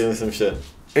always give me some shit.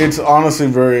 It's honestly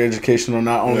very educational,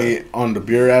 not only on the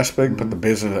beer aspect, but the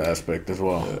business aspect as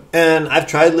well. Yeah. And I've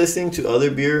tried listening to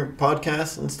other beer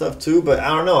podcasts and stuff too, but I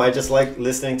don't know. I just like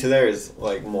listening to theirs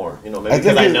like more. You know, maybe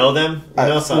because I know them. You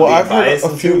know, so I'm being biased a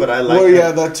few, but I like. Well,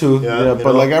 yeah, that too. Yeah,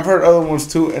 but like I've heard other ones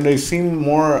too, and they seem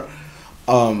more.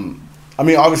 I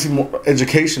mean, obviously more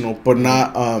educational, but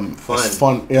not fun. as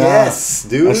fun. Yeah, yes,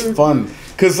 dude. As fun,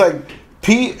 because like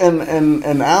Pete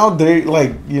and Al, they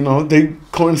like, you know, they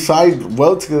coincide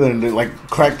well together and they like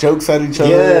crack jokes at each other.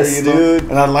 Yes, you know? dude.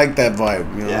 And I like that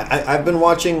vibe. You know? Yeah, I've been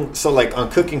watching like on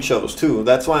cooking shows too.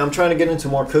 That's why I'm trying to get into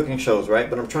more cooking shows,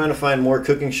 right? But I'm trying to find more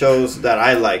cooking shows that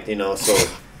I like, you know. So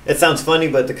it sounds funny,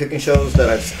 but the cooking shows that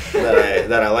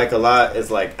I like a lot is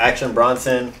like Action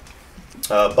Bronson,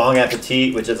 Bong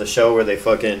Appetit, which is a show where they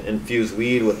fucking infuse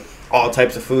weed with all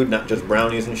types of food, not just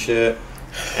brownies and shit.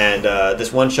 And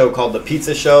this one show called The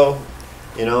Pizza Show,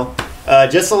 you know,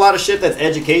 just a lot of shit that's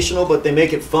educational, but they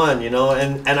make it fun, you know.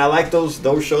 And I like those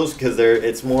shows because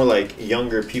it's more like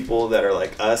younger people that are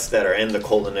like us that are in the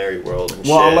culinary world and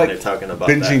shit. I like, and they're talking about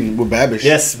Binging with Babish.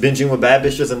 Yes, Binging with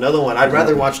Babish is another one. I'd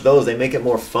rather watch those. They make it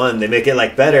more fun. They make it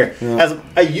like better. Yeah. As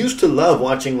I used to love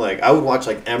watching, like I would watch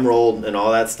like Emerald and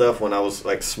all that stuff when I was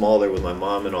like smaller with my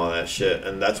mom and all that shit.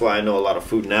 And that's why I know a lot of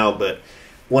food now, but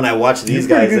when I watch these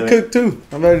guys, you're a good cook too.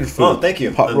 I'm ready for Oh, thank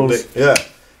you. Pot roast. Yeah,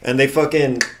 and they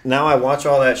fucking now I watch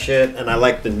all that shit, and I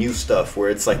like the new stuff where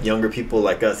it's like younger people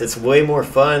like us. It's way more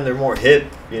fun. They're more hip,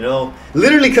 you know.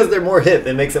 Literally because they're more hip,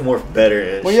 it makes it more better.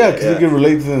 And well, yeah, because you can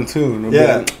relate to them too.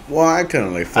 Yeah. Like, well, I kind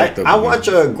of like fucked up. I watch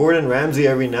Gordon Ramsay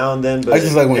every now and then, but I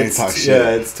just like when he talks shit. Yeah,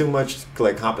 it's too much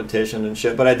like competition and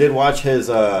shit. But I did watch his.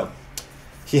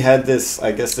 He had this,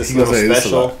 I guess, this little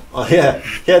special. Oh yeah,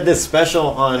 he had this special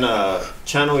on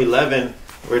Channel 11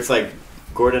 where it's like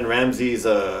Gordon Ramsay's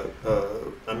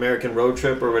American Road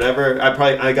Trip or whatever.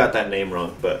 I got that name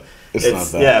wrong, but it's not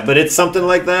that. Yeah, but it's something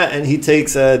like that. And he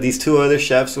takes these two other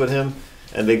chefs with him,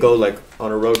 and they go like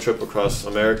on a road trip across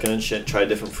America and shit, try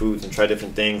different foods and try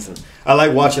different things. And I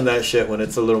like watching that shit when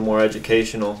it's a little more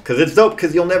educational because it's dope.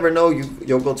 Because you'll never know.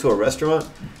 You'll go to a restaurant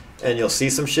and you'll see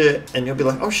some shit and you'll be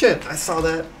like, oh shit, I saw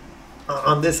that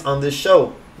on this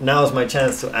show. Now is my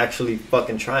chance to actually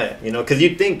fucking try it, you know? Because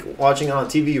you think watching it on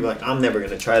TV, you're like, I'm never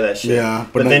gonna try that shit. Yeah,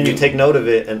 but then you take note of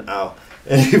it and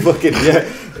and you fucking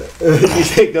you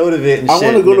take note of it. And I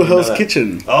want to go to Hell's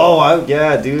Kitchen. Oh,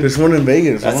 yeah, dude. There's one in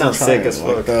Vegas. That sounds sick as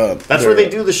fuck. That's where they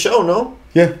do the show, no?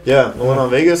 Yeah. Yeah, the one on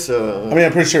Vegas. I mean,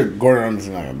 I'm pretty sure Gordon Ramsay's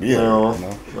not gonna be there. No, you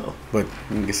know? No. But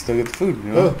you can still get the food.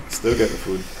 You know? Still get the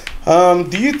food.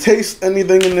 Do you taste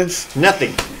anything in this?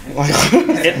 Nothing.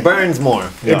 It burns more.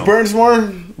 It burns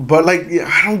more, but like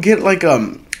I don't get like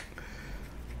a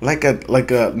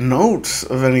notes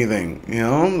of anything. You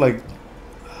know, like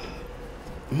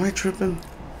am I tripping?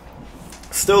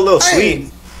 Still a little sweet.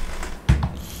 A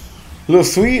little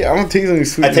sweet. I don't taste any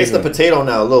sweet. I taste the potato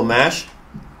now. A little mash.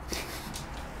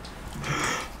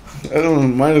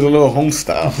 Mine is a little home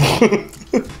style.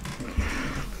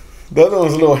 The other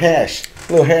one's a little hash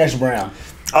brown.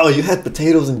 Oh, you had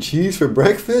potatoes and cheese for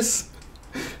breakfast?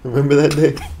 Remember that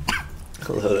day?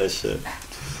 I love that shit.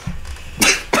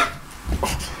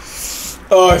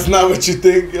 Oh, it's not what you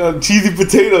think. Cheesy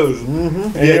potatoes.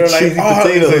 Mm-hmm. And you're like,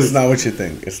 potatoes. It's not what you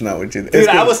think. It's not what you think. Dude,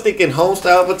 I was thinking home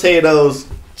style potatoes,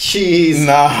 cheese,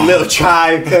 little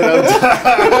chive cut up.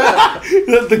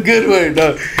 That's the good way,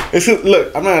 though.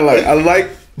 Look, I'm not like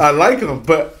I like them,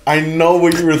 but I know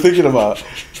what you were thinking about.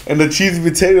 And the cheesy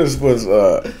potatoes was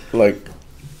like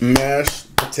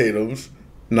mashed potatoes,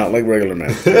 not like regular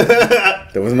mashed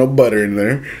potatoes. There was no butter in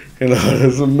there, you know,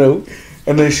 there's some milk.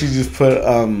 And then she just put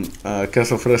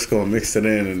queso fresco and mixed it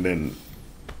in and then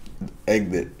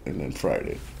egged it and then fried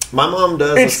it. My mom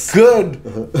does. It's good,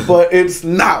 but it's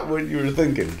not what you were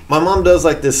thinking. My mom does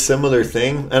like this similar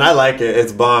thing, and I like it.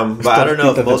 It's bomb, but I don't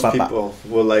know if most people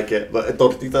will like it. But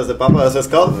tortitas de papa, that's what it's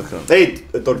called. Hey,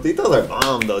 tortitas are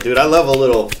bomb though, dude. I love a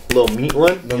little meat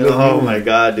one. Oh my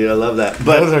god, dude, I love that.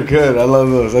 But those are good. I love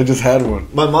those. I just had one.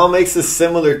 My mom makes this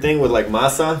similar thing with like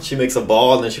masa. She makes a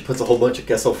ball and then she puts a whole bunch of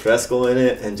queso fresco in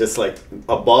it, and just like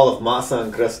a ball of masa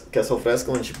and queso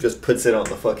fresco, and she just puts it on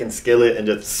the fucking skillet and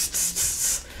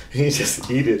just. You just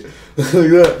eat it.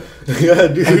 Yeah,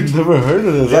 dude. I've never heard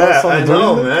of this. Yeah, I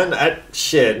know, man.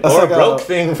 Shit. That's or like a broke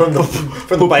thing from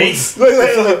the base.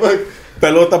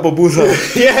 Pelota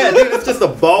pupusa. Yeah, dude. It's just a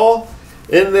ball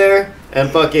in there and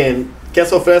fucking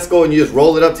queso fresco, and you just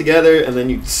roll it up together, and then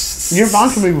you. Your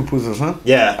mom can make pupusas, huh?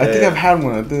 Yeah. I think I've had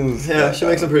one. I think it was, yeah, she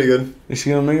makes them pretty good. Is she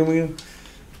gonna make them again?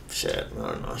 Shit, I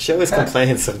don't know. She always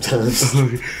complains sometimes.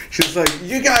 She's like,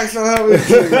 you guys don't have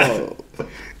anything.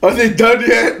 Are they done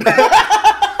yet?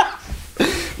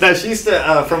 No, she used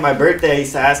to, for my birthday, I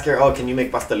used to ask her, oh, can you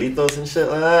make pastelitos and shit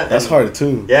like that? That's hard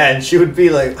too. Yeah, and she would be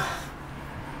like,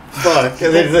 fuck.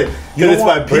 And then it's like, it's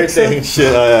my birthday and shit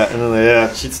like that. And then like,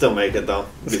 yeah, she'd still make it though.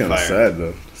 It's kind of sad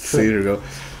though. See her go.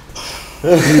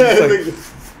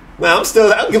 Nah, I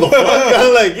don't give a fuck.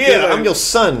 I'm like, yeah, I'm your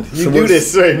son. You so do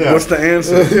this right now. What's the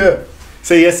answer? Yeah.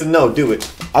 Say yes and no, do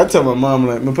it. I tell my mom,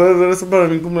 like, ¿me puedes dar eso para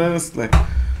mi cumpleaños? Like,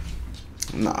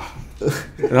 Nah.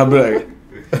 And I'll be like,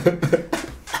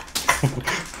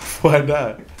 why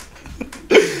not?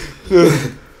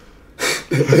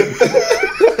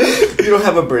 You don't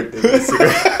have a birthday this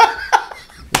year.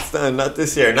 It's not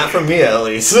this year. Not for me, at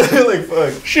least. Like,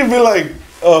 fuck. She'd be like,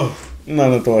 oh,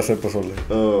 no te voy a hacer pozole.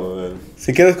 Oh, man.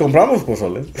 Si quieres, compramos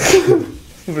pozole.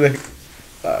 Be like,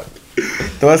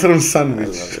 te voy a hacer un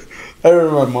sandwich. I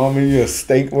remember my mom made me a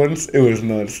steak once. It was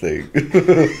not steak.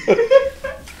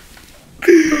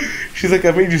 She's like,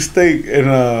 I made you steak. And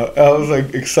I was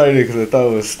like excited because I thought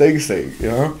it was steak, you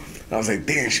know? And I was like,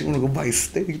 damn, she want to go buy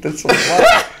steak. That's so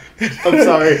loud. I'm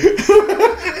sorry.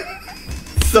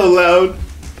 So loud.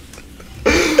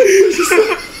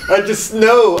 I just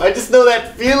know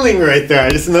that feeling right there. I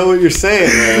just know what you're saying.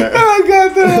 Man. I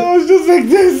got that. I was just like,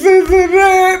 this isn't it.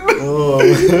 Oh.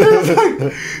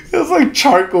 It was like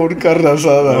charcoal carne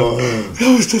asada. Oh.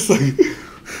 It was just like...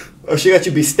 Oh, she got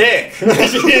you beefsteak.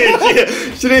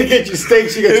 she didn't get you steak.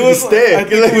 She got you beefsteak. I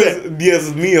think it was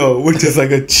Diez Mio, which is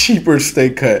like a cheaper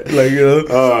steak cut. Like, you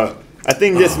know? I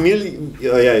think this meal...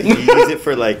 Oh, yeah. You use it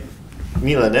for like...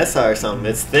 Milanesa or something.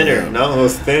 It's thinner. No, it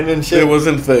was thin and shit. It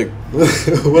wasn't thick.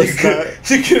 What's that?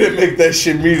 You couldn't make that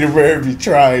shit medium rare if you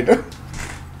tried.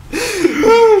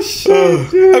 Oh shit!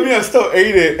 I mean, I still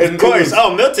ate it. And of course.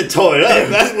 Milton tore it up.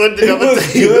 That's one thing I'm gonna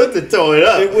tell you. Milton tore it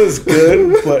up. It was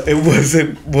good, but it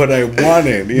wasn't what I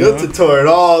wanted. Milton tore it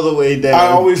all the way down. I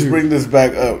always bring this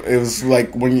back up. It was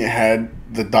like when you had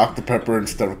the Dr. Pepper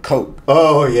instead of Coke.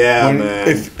 Oh yeah,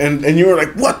 man. And you were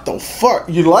like, what the fuck?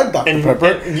 You like Dr.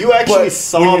 Pepper? And you actually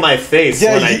saw my face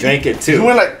when I drank it too. You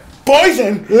went like,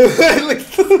 poison!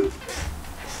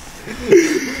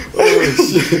 Oh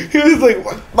shit. He was like,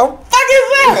 what the fuck is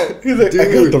that? He's like, dude,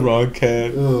 I got the wrong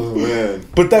can. Oh man.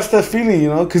 But that's that feeling, you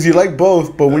know, because you like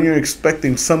both, but when you're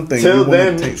expecting something, you want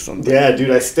to taste something. Yeah, dude,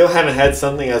 I still haven't had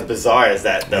something as bizarre as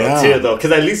that though,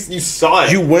 because at least you saw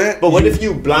it. You went. But what if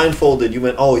you blindfolded? You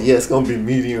went, oh yeah, it's gonna be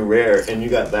medium rare, and you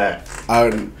got that. I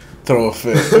would throw a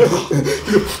fit.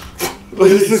 What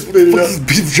is this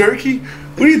beef jerky?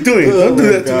 What are you doing? Don't do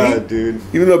that to me, dude.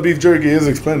 Even though beef jerky is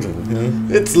expensive, you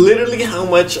know? It's literally how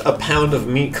much a pound of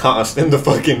meat costs in the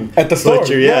fucking at the store.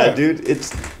 Butcher. Yeah, dude.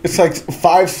 It's like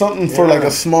 5 something for like a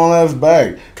small ass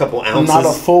bag. Couple ounces. Not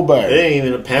a full bag. It ain't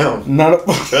even a pound.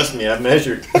 Trust me, I've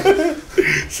measured.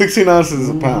 16 ounces is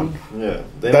a pound. Yeah,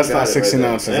 that's not 16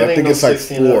 ounces. I think it's like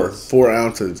 4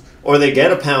 ounces. Or they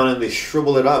get a pound and they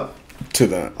shrivel it up to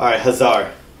that. All right,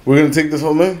 Hazar. We're gonna take this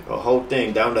whole thing? The whole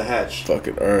thing down the hatch. Fuck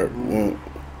it. Alright, 1,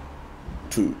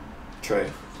 2. Tray.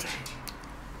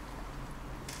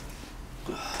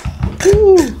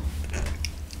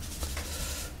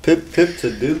 Pip pip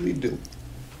to doodly doo.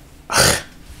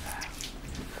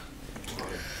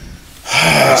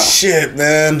 Shit,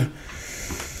 man.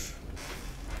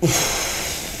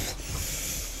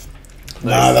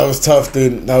 Nah, that was tough,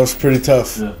 dude. That was pretty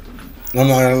tough. Yeah. I'm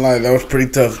not gonna lie, that was pretty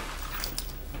tough.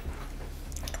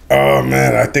 Oh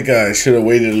man, I think I should have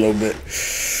waited a little bit.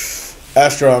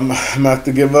 Astro, I'm about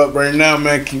to give up right now,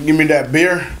 man. Can you give me that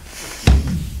beer?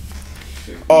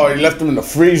 Oh, you left them in the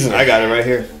freezer. I got it right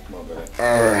here.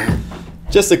 Alright.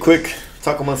 Just a quick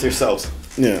talk amongst yourselves.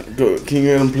 Yeah, go. Can you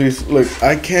get them, please? Look,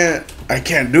 I can't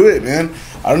do it, man.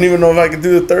 I don't even know if I can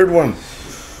do the third one.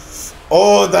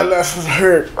 Oh, that last one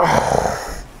hurt.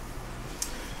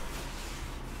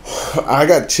 I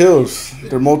got chills.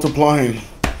 They're multiplying.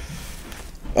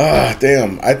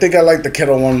 Damn. I think I like the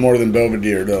kettle one more than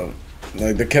Belvedere, though.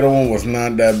 Like, the kettle one was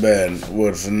not that bad.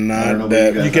 Was not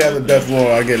that. You can have the death roll.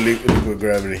 I get liquid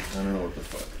gravity. I don't know what the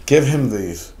fuck. Give him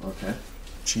these. Okay.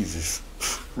 Jesus.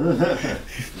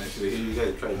 Actually, you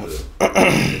guys tried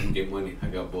to get money. I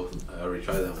got both. I already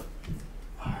tried that one.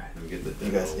 Alright.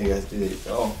 You guys do these.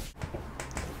 Oh.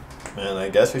 Man, I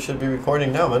guess we should be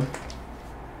recording now, man.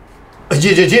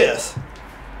 Yes.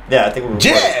 Yeah, I think we're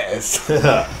recording. Yes.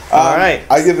 All right.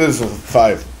 I give this a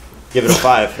 5. Give it a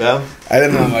 5. Yeah. I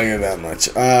didn't like it that much.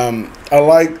 I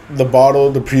like the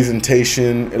bottle, the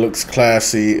presentation. It looks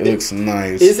classy. It looks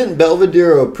nice. Isn't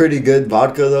Belvedere a pretty good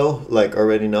vodka though? Like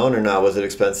already known or not? Was it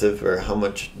expensive or how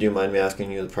much? Do you mind me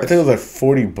asking you the price? I think it was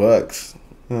like $40.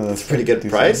 That's a pretty good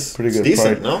price. Pretty good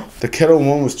decent, price. No? The kettle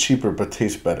one was cheaper, but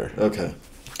tastes better. Okay.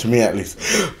 To me, at least.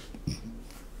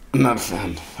 I'm not a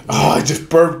fan. Oh, I just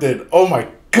burped it. Oh my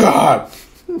god.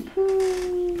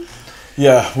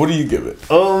 Yeah, what do you give it?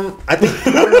 I think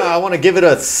I don't know. I want to give it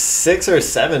a 6 or a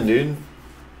 7, dude.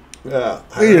 Yeah,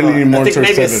 I think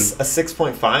maybe a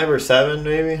 6.5 or 7,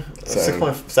 maybe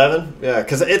 6.7. Yeah,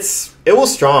 because it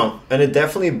was strong and it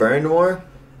definitely burned more,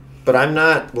 but I'm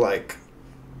not like.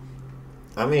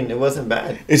 I mean, it wasn't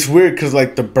bad. It's weird because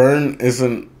like the burn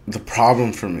isn't the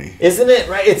problem for me. Isn't it,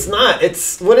 right? It's not.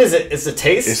 It's, what is it? It's the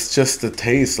taste? It's just the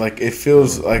taste. Like, it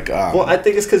feels like... well, I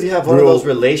think it's because you have one of those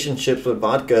relationships with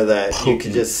vodka that potent. You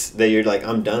could just... That you're like,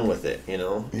 I'm done with it, you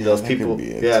know? Yeah, those people...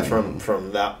 Yeah,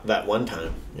 from that one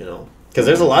time, you know? Because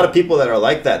there's a lot of people that are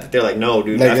like that. That they're like, no,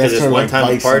 dude, like, after this one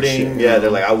time of partying... Yeah,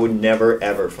 they're like, I would never,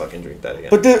 ever fucking drink that again.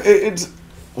 But it's...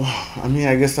 I mean,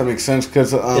 I guess that makes sense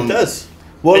because... it does.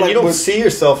 Well, and like, you don't see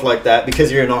yourself like that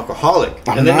because you're an alcoholic.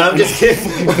 I'm just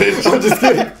kidding. I'm just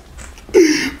kidding.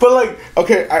 But like,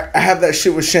 okay, I have that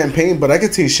shit with champagne, but I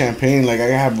could taste champagne. Like, I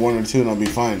can have one or two and I'll be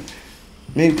fine.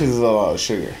 Maybe because there's a lot of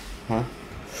sugar, huh?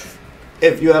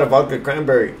 If you had a vodka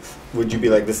cranberry, would you be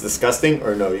like, this is disgusting,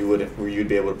 or no? You wouldn't. Or you'd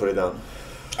be able to put it down.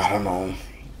 I don't know.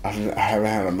 I haven't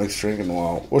had a mixed drink in a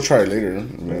while. We'll try it later.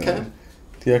 Okay.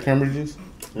 Do you have cranberry juice?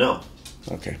 No.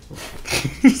 Okay.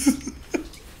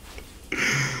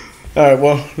 All right,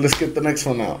 well, let's get the next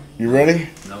one out. You ready?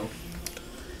 No.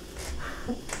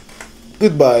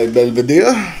 Goodbye,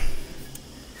 Belvedere.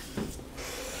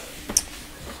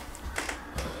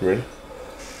 Ready?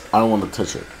 I don't want to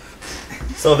touch it.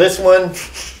 So this one,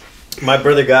 my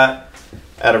brother got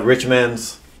at a rich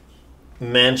man's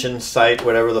mansion site,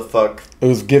 whatever the fuck. It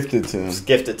was gifted to him. It was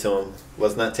gifted to him.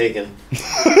 Was not taken.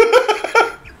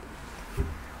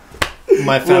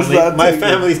 My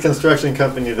family's construction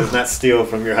company does not steal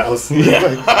from your house.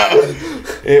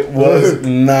 It was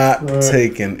not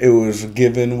taken. It was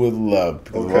given with love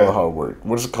because of all the hard work.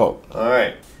 What is it called? All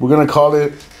right. We're gonna call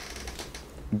it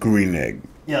green egg.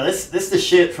 Yeah, this is the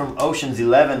shit from Ocean's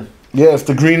 11. Yeah, it's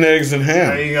the green eggs and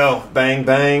ham. There you go. Bang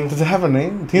bang. Does it have a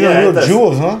name? These are real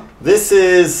jewels, huh? This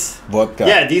is vodka.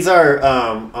 Yeah, these are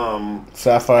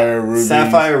sapphire rubies.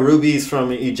 Sapphire rubies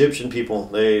from Egyptian people.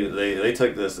 They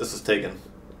took this. This is taken.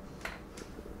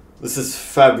 This is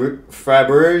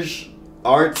Faberge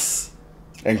Arts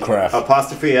and Craft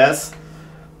 *S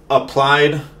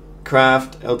Applied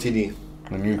Craft Ltd.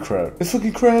 A new craft. It's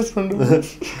fucking craft from the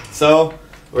So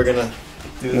we're gonna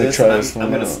do this.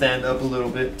 I'm gonna out. Stand up a little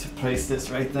bit to place this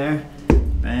right there.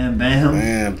 Bam, bam.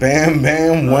 Bam, bam,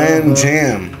 bam, wham,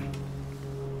 jam.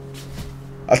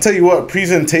 I'll tell you what,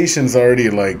 presentation's already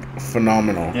like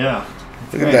phenomenal. Yeah.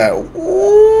 Look at that.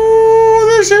 Ooh,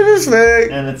 that shit is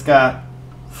fake. And it's got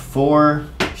 4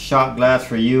 shot glass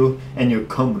for you and your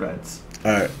comrades.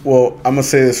 Alright, well, I'm gonna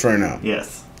say this right now.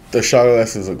 Yes. The shot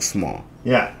glasses look small.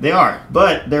 Yeah, they are.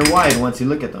 But they're wide once you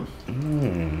look at them.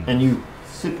 And you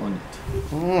sip on it.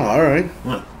 Oh, alright.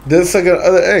 Yeah. This is like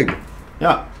another egg.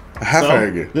 Yeah. A half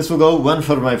egg. This will go one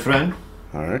for my friend.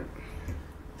 Alright.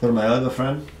 For my other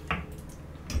friend.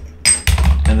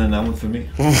 And then that one for me.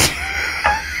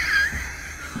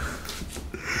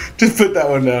 Just put that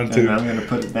one down too. And I'm gonna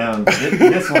put it down.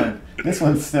 This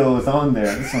one still is on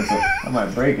there. This one's I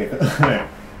might break it.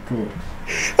 Cool.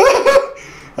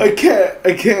 I can't.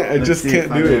 I just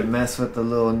can't do it. Mess with the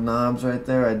little knobs right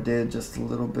there. I did just a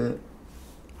little bit.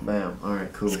 Bam. All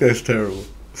right. Cool. This guy's terrible.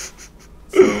 So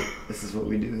this is what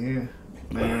we do here.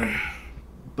 Bam.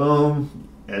 Boom.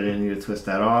 I didn't need to twist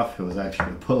that off. It was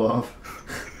actually a pull off.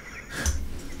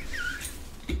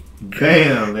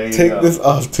 Bam. There you go. Take this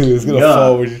off too. It's gonna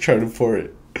fall when you try to pour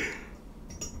it.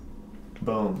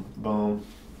 Boom. Boom.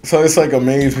 So it's like a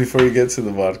maze before you get to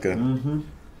the vodka. Mm-hmm.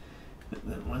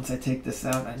 Then once I take this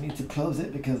out, I need to close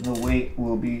it because the weight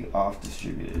will be off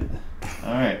distributed.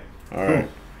 All right. All right.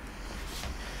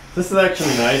 This is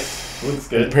actually nice. Looks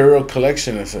good. Imperial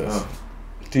Collection, it says. Oh.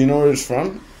 Do you know where it's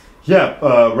from? Yeah,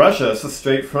 Russia. This is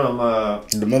straight from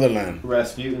the motherland.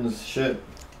 Rasputin's shit.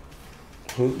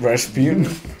 Who? Rasputin?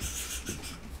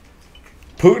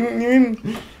 Putin, you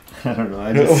mean? I don't know.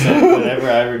 I just said whatever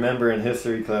I remember in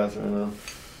history class right now.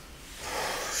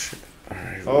 Shit. All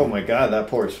right, oh my god, that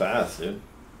pours fast, dude.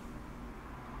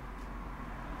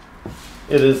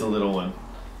 It is a little one.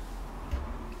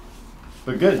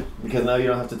 But good, because now you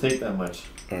don't have to take that much.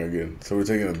 Alright, good. So we're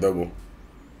taking a double.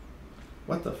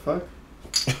 What the fuck?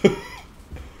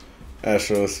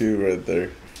 Astro, I'll see you right there.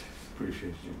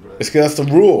 Appreciate you, bro. It's because that's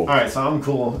the rule. Alright, so I'm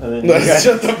cool. And then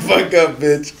shut the fuck up,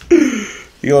 bitch.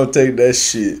 You gonna take that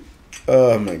shit.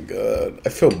 Oh my god. I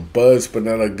feel buzzed, but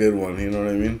not a good one. You know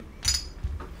what I mean?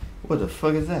 What the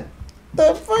fuck is that?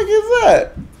 The fuck is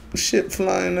that? Shit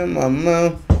flying in my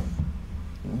mouth.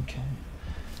 Okay.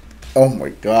 Oh my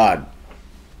god.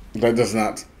 That does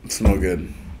not smell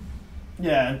good.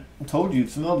 Yeah, I told you. It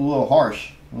smelled a little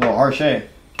harsh. A little harsh, eh?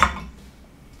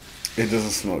 It doesn't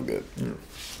smell good.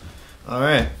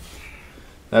 Alright.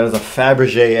 That is a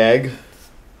Fabergé egg.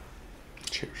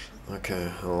 Cheers.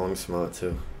 Okay, well, let me smell it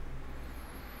too.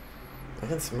 I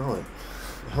can smell it.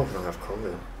 I hope I don't have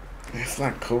COVID. It's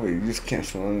not COVID. You just can't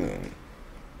smell anything.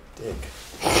 Dick.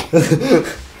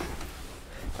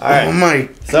 All right. Oh my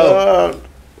So, god.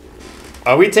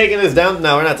 are we taking this down?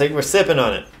 No, we're not taking. We're sipping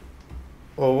on it.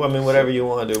 Well, I mean, whatever you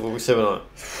want to do, but we're sipping on it.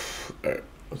 All right.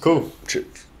 Cool. Cheers.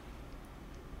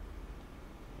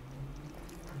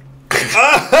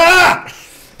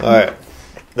 All right,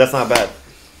 that's not bad.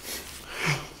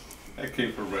 I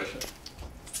came from Russia.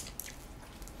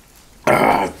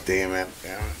 Ah, damn it.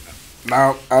 Yeah.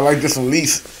 Now, I like this one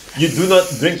least. You do not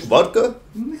drink vodka?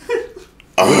 Where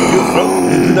are you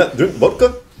from? You do not drink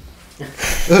vodka?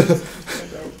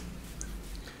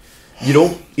 You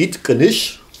don't eat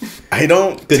Kanish? I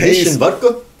don't Kanish taste and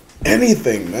vodka?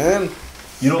 anything, man.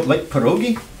 You don't like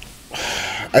pierogi?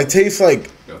 I taste like,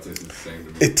 Y'all taste the same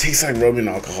to me. it tastes like rubbing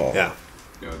alcohol. Yeah.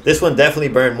 Y'all This one definitely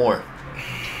burned more.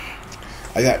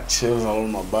 I got chills all over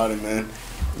my body, man.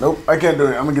 Nope, I can't do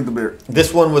it. I'm gonna get the beer.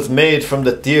 This one was made from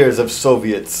the tears of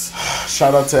Soviets.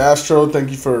 Shout out to Astro. Thank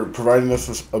you for providing us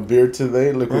with a beer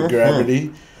today. Liquid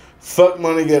Gravity. Fuck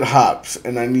money, get hops.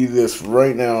 And I need this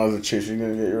right now as a chase. You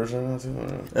gonna get yours right now too? Or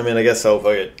no? I mean, I guess so.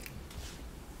 Fuck it.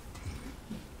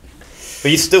 But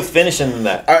you're still finishing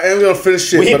that. I am gonna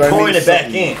finish it, We ain't but I pouring need it back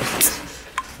something.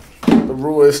 in. The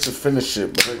rule is to finish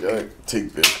it, but I gotta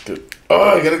take this. Oh,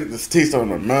 I gotta get this taste out of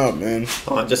my mouth, man.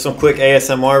 Hold on, just some quick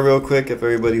ASMR real quick, if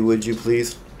everybody would you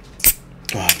please.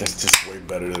 Oh, that's just way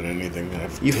better than anything that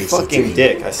I've You tasted fucking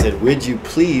today. dick. I said, would you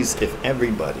please, if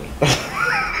everybody.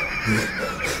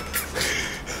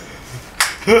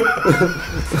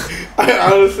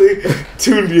 I honestly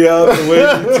tuned you out the way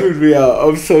you tuned me out.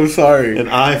 I'm so sorry. An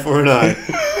eye for an eye.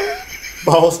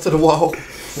 Balls to the wall.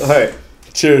 Alright,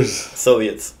 Cheers.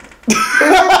 Soviets.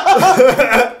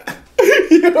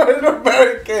 You're an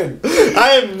American.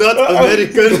 I am not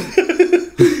American.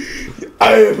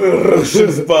 I am a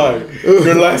Russian spy.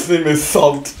 Your last name is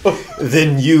Salt.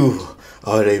 Then you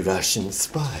are a Russian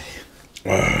spy.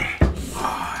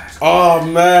 Oh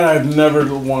man, I've never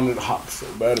wanted hops so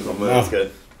bad as a Man, that's mouth.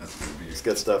 good. It's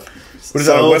good stuff. What is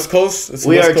that, West Coast? It's a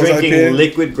We West are Coast drinking IPA?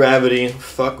 Liquid Gravity.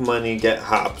 Fuck money, get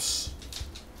hops.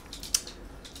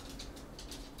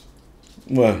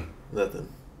 What? Nothing.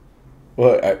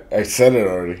 What? I said it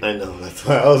already. I know, that's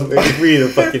why I was waiting for you to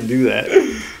fucking do that.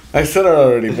 I said it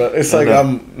already, but it's like know.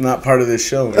 I'm not part of this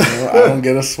show. You know? I don't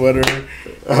get a sweater.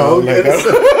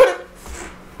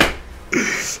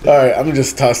 Alright, I'm gonna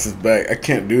just toss this back. I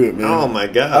can't do it, man. Oh my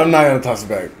god. I'm not gonna toss it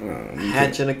back. No, you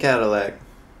Hatch in a Cadillac.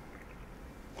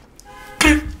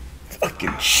 can't.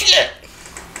 Fucking shit.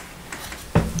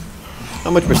 How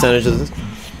much percentage is this?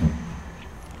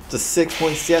 It's a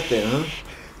 6.7, huh?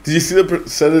 Did you see the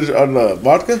percentage on the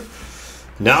vodka?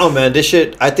 No, man, this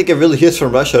shit, I think it really is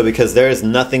from Russia because there is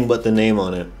nothing but the name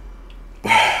on it.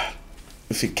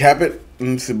 If you cap it, let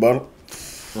me see the bottle.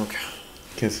 Okay.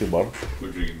 Can't see the bottle.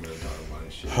 We're drinking Red Hot wine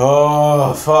and shit.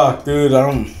 Oh, fuck, dude.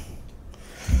 I don't.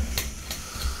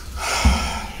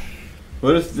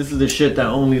 What if this is the shit that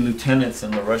only lieutenants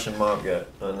and the Russian mob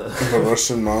get? The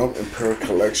Russian Mob, Imperial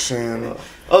Collection.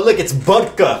 Oh, look, it's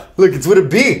vodka. Look, it's with a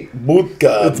B.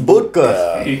 Vodka. It's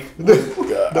vodka.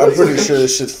 Vodka. I'm pretty sure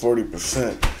this shit's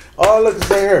 40%. Oh, look, it's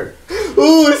right here.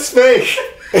 Ooh, it's fake.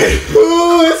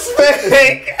 Ooh, it's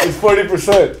fake. It's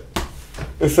 40%.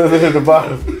 It says it at the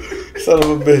bottom. Son of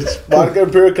a bitch. Vodka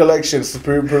Imperial Collection.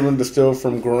 Superior Premium distilled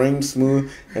from grain,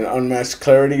 smooth, and unmatched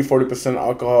clarity. 40%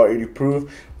 alcohol, 80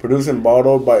 proof. Produced and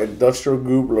bottled by Industrial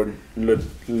Group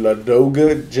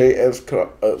Ladoga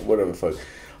JF, whatever the fuck.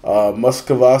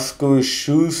 Muscovasco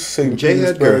Shoes, St. J. Edgar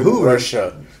Petersburg, Hoover.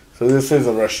 Russia. So this is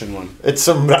a Russian one. It's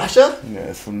from Russia? Yeah,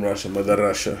 it's from Russia, Mother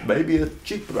Russia. Maybe a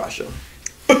cheap Russia.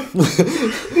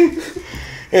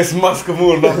 It's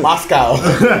Moscow, not Moscow.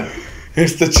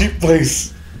 It's the cheap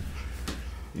place.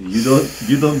 You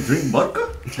don't drink vodka?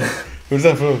 Where's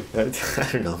that from? I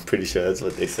don't know. I'm pretty sure that's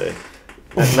what they say.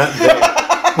 Not they.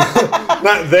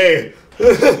 Not they.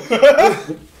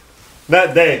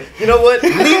 Not they. You know what?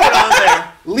 Leave it on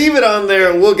there. Leave it on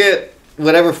there. We'll get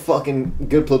whatever fucking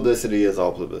good publicity is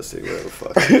all publicity. Whatever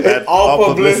fuck. All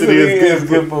publicity is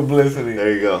good publicity.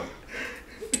 There you go.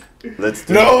 Let's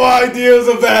do No idea is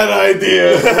a bad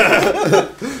idea.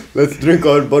 Let's drink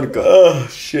our vodka. Oh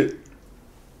shit.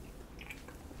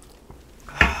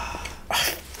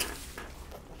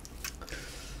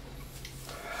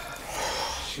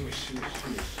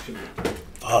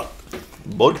 Fuck.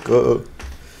 Vodka.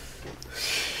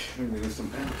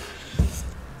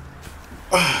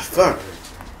 Fuck.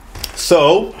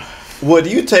 So, what do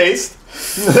you taste?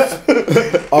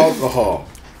 Alcohol.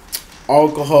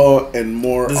 Alcohol and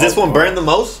more. Does this one burn the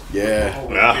most? Yeah.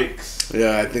 Yeah.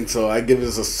 Yeah, I think so. I give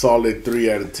this a solid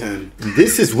 3 out of 10.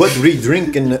 This is what we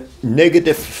drink in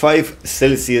 -5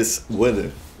 Celsius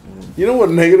weather. You know what?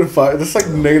 -5? That's like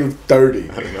 -30.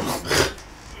 I don't know.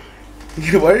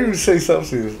 Why do you say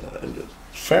Celsius?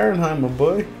 Fahrenheit, my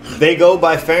boy. They go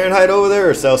by Fahrenheit over there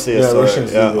or Celsius? Yeah,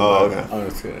 Russians. Yeah. Oh, okay.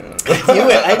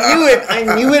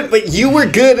 I knew it, but you were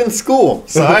good in school.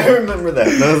 So I remember that.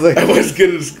 And I was like, I was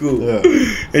good in school. Yeah.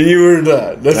 And you were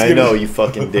not. That's I good. know, you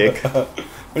fucking dick. I'm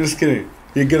just kidding.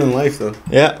 You're good in life, though.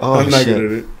 Yeah. Oh, I'm not shit. good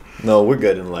at it. No, we're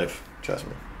good in life. Trust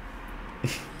me.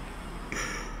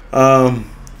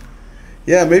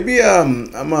 Yeah, maybe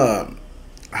I'm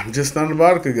just not a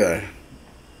vodka guy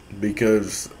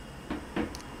because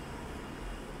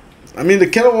I mean the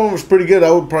kettle one was pretty good.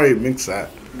 I would probably mix that.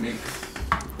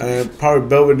 Probably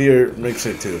Belvedere mix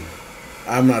it too.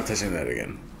 I'm not touching that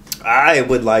again. I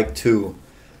would like to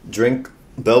drink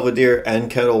Belvedere and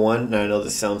Kettle One. Now I know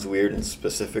this sounds weird and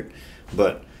specific,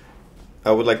 but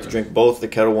I would like to drink both the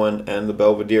Kettle One and the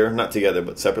Belvedere, not together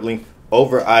but separately,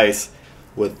 over ice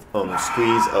with a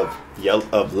squeeze of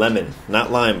lemon, not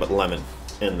lime but lemon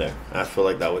in there. I feel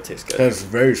like that would taste good. That's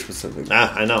very specific.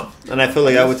 I know, and I feel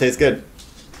like that would taste good.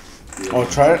 Oh,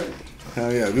 try it.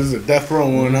 Hell yeah, this is a death row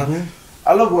one. Huh?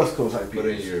 I love West Coast IPAs. Put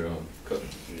it in your cup.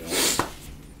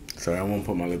 Sorry, I won't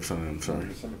put my lips on it. I'm sorry.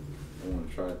 I want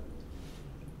to try it.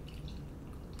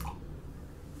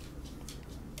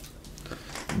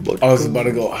 I was about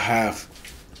to go half.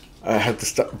 I had to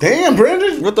stop. Damn,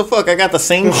 Brandon! What the fuck? I got the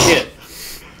same shit.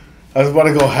 I was about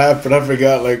to go half, but I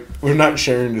forgot. Like, we're not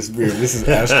sharing this beer. This is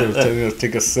Astro telling us to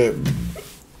take a sip.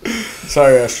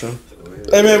 Sorry, Astro.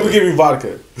 Hey, man, we give you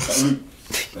vodka.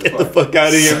 Get the fuck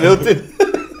out of here, Milton.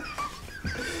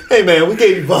 Hey, man, we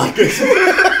gave you vodka.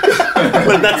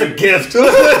 But that's a gift.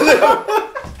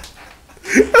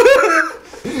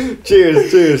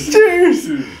 Cheers, cheers. Cheers!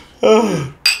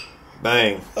 Oh.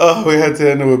 Bang. Oh, we had to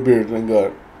end it with beer. Thank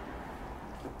God.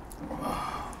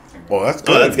 Oh, that's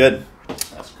good. Oh, that's good.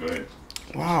 That's good.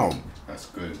 Wow. That's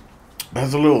good.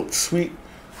 That's a little sweet,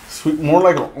 more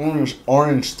like an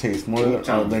orange taste, more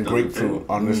than grapefruit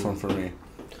on this one for me.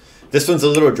 This one's a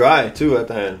little dry, too, at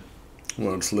the end.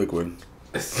 Well, it's liquid.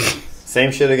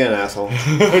 Same shit again, asshole.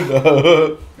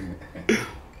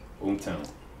 Boomtown.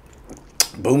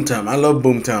 Boomtown. I love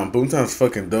Boomtown. Boomtown's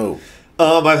fucking dope.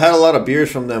 I've had a lot of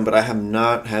beers from them, but I have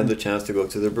not had the chance to go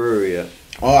to the brewery yet.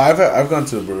 Oh, I've gone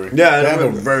to the brewery. Yeah, they have a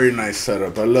very nice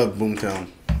setup. I love Boomtown.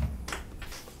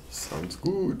 Sounds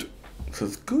good.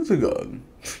 Sounds good to go.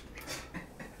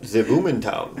 The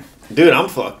Boomintown. Dude, I'm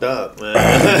fucked up, man.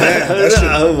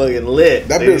 I'm fucking lit.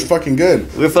 That beer's fucking good.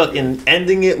 We're fucking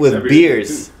ending it with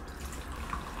beers.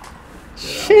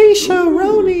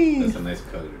 Shisha-roni. That's a nice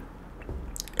color.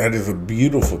 That is a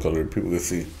beautiful color. People can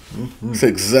see. Mm-hmm. It's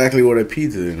exactly what I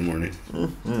peed today in the morning.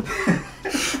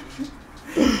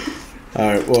 All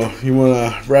right. Well, you want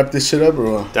to wrap this shit up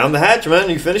or what? Down the hatch, man.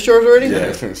 You finished yours already? Yeah,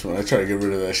 I finished one. I try to get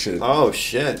rid of that shit. Oh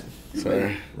shit.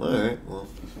 Sorry. All right. Well,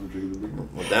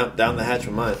 down the hatch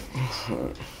with mine.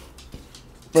 Right.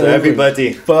 To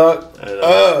everybody. Fuck. I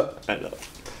know.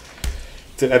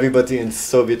 To everybody in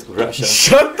Soviet Russia.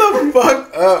 Shut the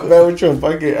fuck up, man, with your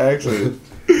fucking accent.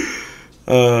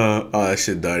 Oh, that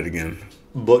shit died again.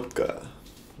 Vodka.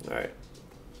 Alright.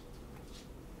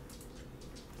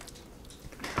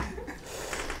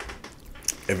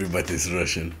 Everybody's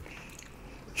Russian.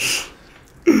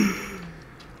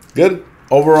 Good?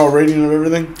 Overall rating of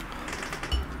everything?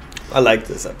 I like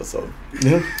this episode.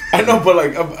 Yeah. I know, but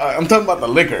like, I'm talking about the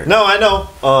liquor. No, I know.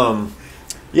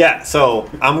 Yeah, so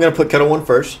I'm going to put Kettle One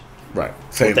first. Right.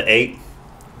 Same. With the 8.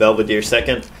 Belvedere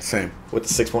second. Same. With the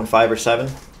 6.5 or 7.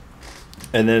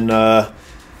 And then the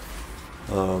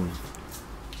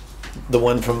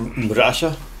one from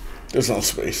Russia. There's no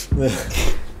space.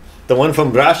 The one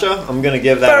from Russia, I'm going to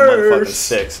give that a motherfucking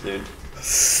 6, dude.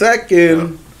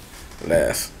 Second.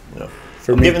 Last. Yeah.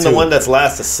 For I'm me giving too. the one that's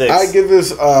last a 6. I give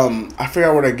this, I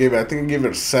forgot what I gave it. I think I gave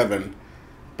it a 7.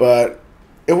 But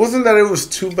it wasn't that it was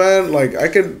too bad. Like, I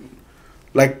could,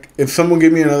 like, if someone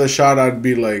gave me another shot, I'd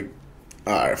be like,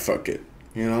 alright, fuck it.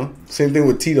 You know? Same thing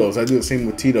with Tito's. I do the same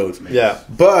with Tito's. Yeah.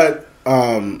 But,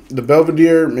 the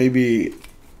Belvedere, maybe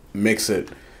mix it.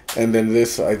 And then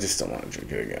this, I just don't want to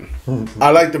drink it again.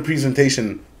 I like the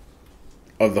presentation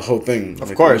of the whole thing.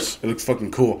 Of course. It looks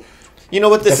fucking cool. You know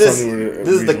what this That's is? the only This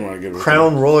is reason why I give the it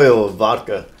Crown Royal of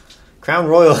vodka. Crown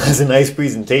Royal has a nice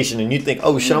presentation, and you think,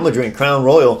 oh shit, I'm gonna drink Crown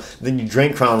Royal. Then you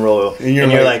drink Crown Royal, And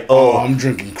you're like, oh, I'm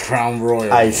drinking Crown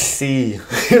Royal. I see.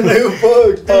 You're like,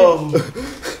 fuck, Oh,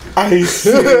 I see.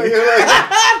 You're like,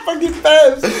 fucking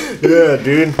fast. Yeah,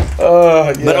 dude.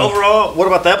 Yeah. But overall, what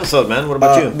about the episode, man? What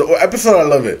about you? The episode, I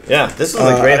love it. Yeah, this is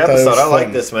a great I thought it episode. was I like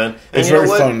fun. this, man. And It's you know very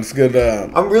what? fun. It's good.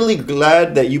 I'm really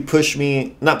glad that you pushed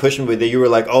me, not pushed me, but that you were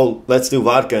like, oh, let's do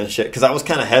vodka and shit. Because I was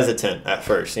kind of hesitant at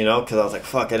first, you know, because I was like,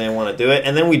 fuck, I didn't want to do it.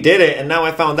 And then we did it, and now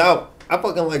I found out I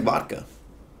fucking like vodka.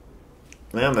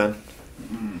 Yeah, man.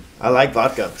 I like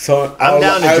vodka. So I'm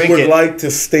down to drink it. I would like to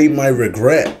state my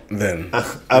regret then.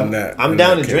 I'm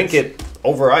down to drink it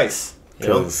over ice. You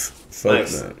know? Fuck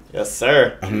Nice. that. Yes,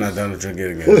 sir. I'm not down to drink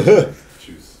it again.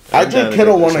 I drink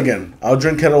Kettle One again. I'll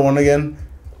drink Kettle One again,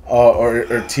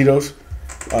 or Tito's.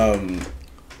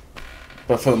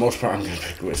 But for the most part, I'm gonna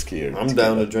drink whiskey. I'm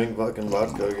down to drink fucking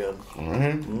vodka again. All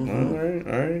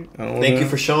right. Thank you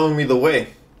for showing me the way.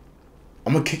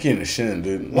 I'm gonna kick you in the shin,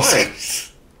 dude. Why?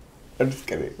 I'm just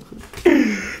kidding.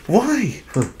 Why?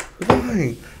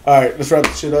 Why? All right, let's wrap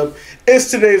this shit up. It's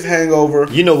today's hangover.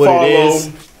 You know what it is.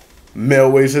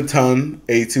 Male weighs a ton.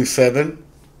 827.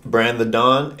 Brand the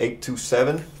Don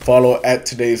 827. Follow at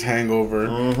today's hangover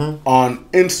on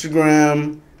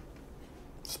Instagram.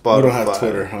 Spotify. We don't have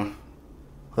Twitter, huh?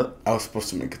 I was supposed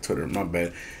to make a Twitter. My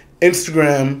bad.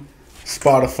 Instagram,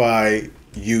 Spotify,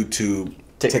 YouTube,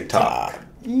 TikTok.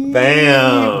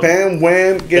 Bam. Bam,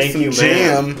 wham. Get some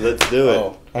jam. Man. Let's do it.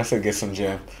 Oh, I said get some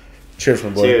jam. Cheers,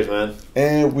 my boy. Cheers, man.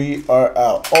 And we are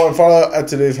out. Oh, and follow at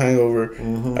today's hangover.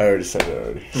 I already said it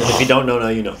already. If you don't know, now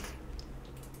you know.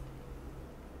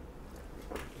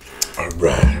 All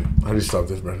right. How do you stop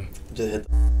this, Brandon? Just hit.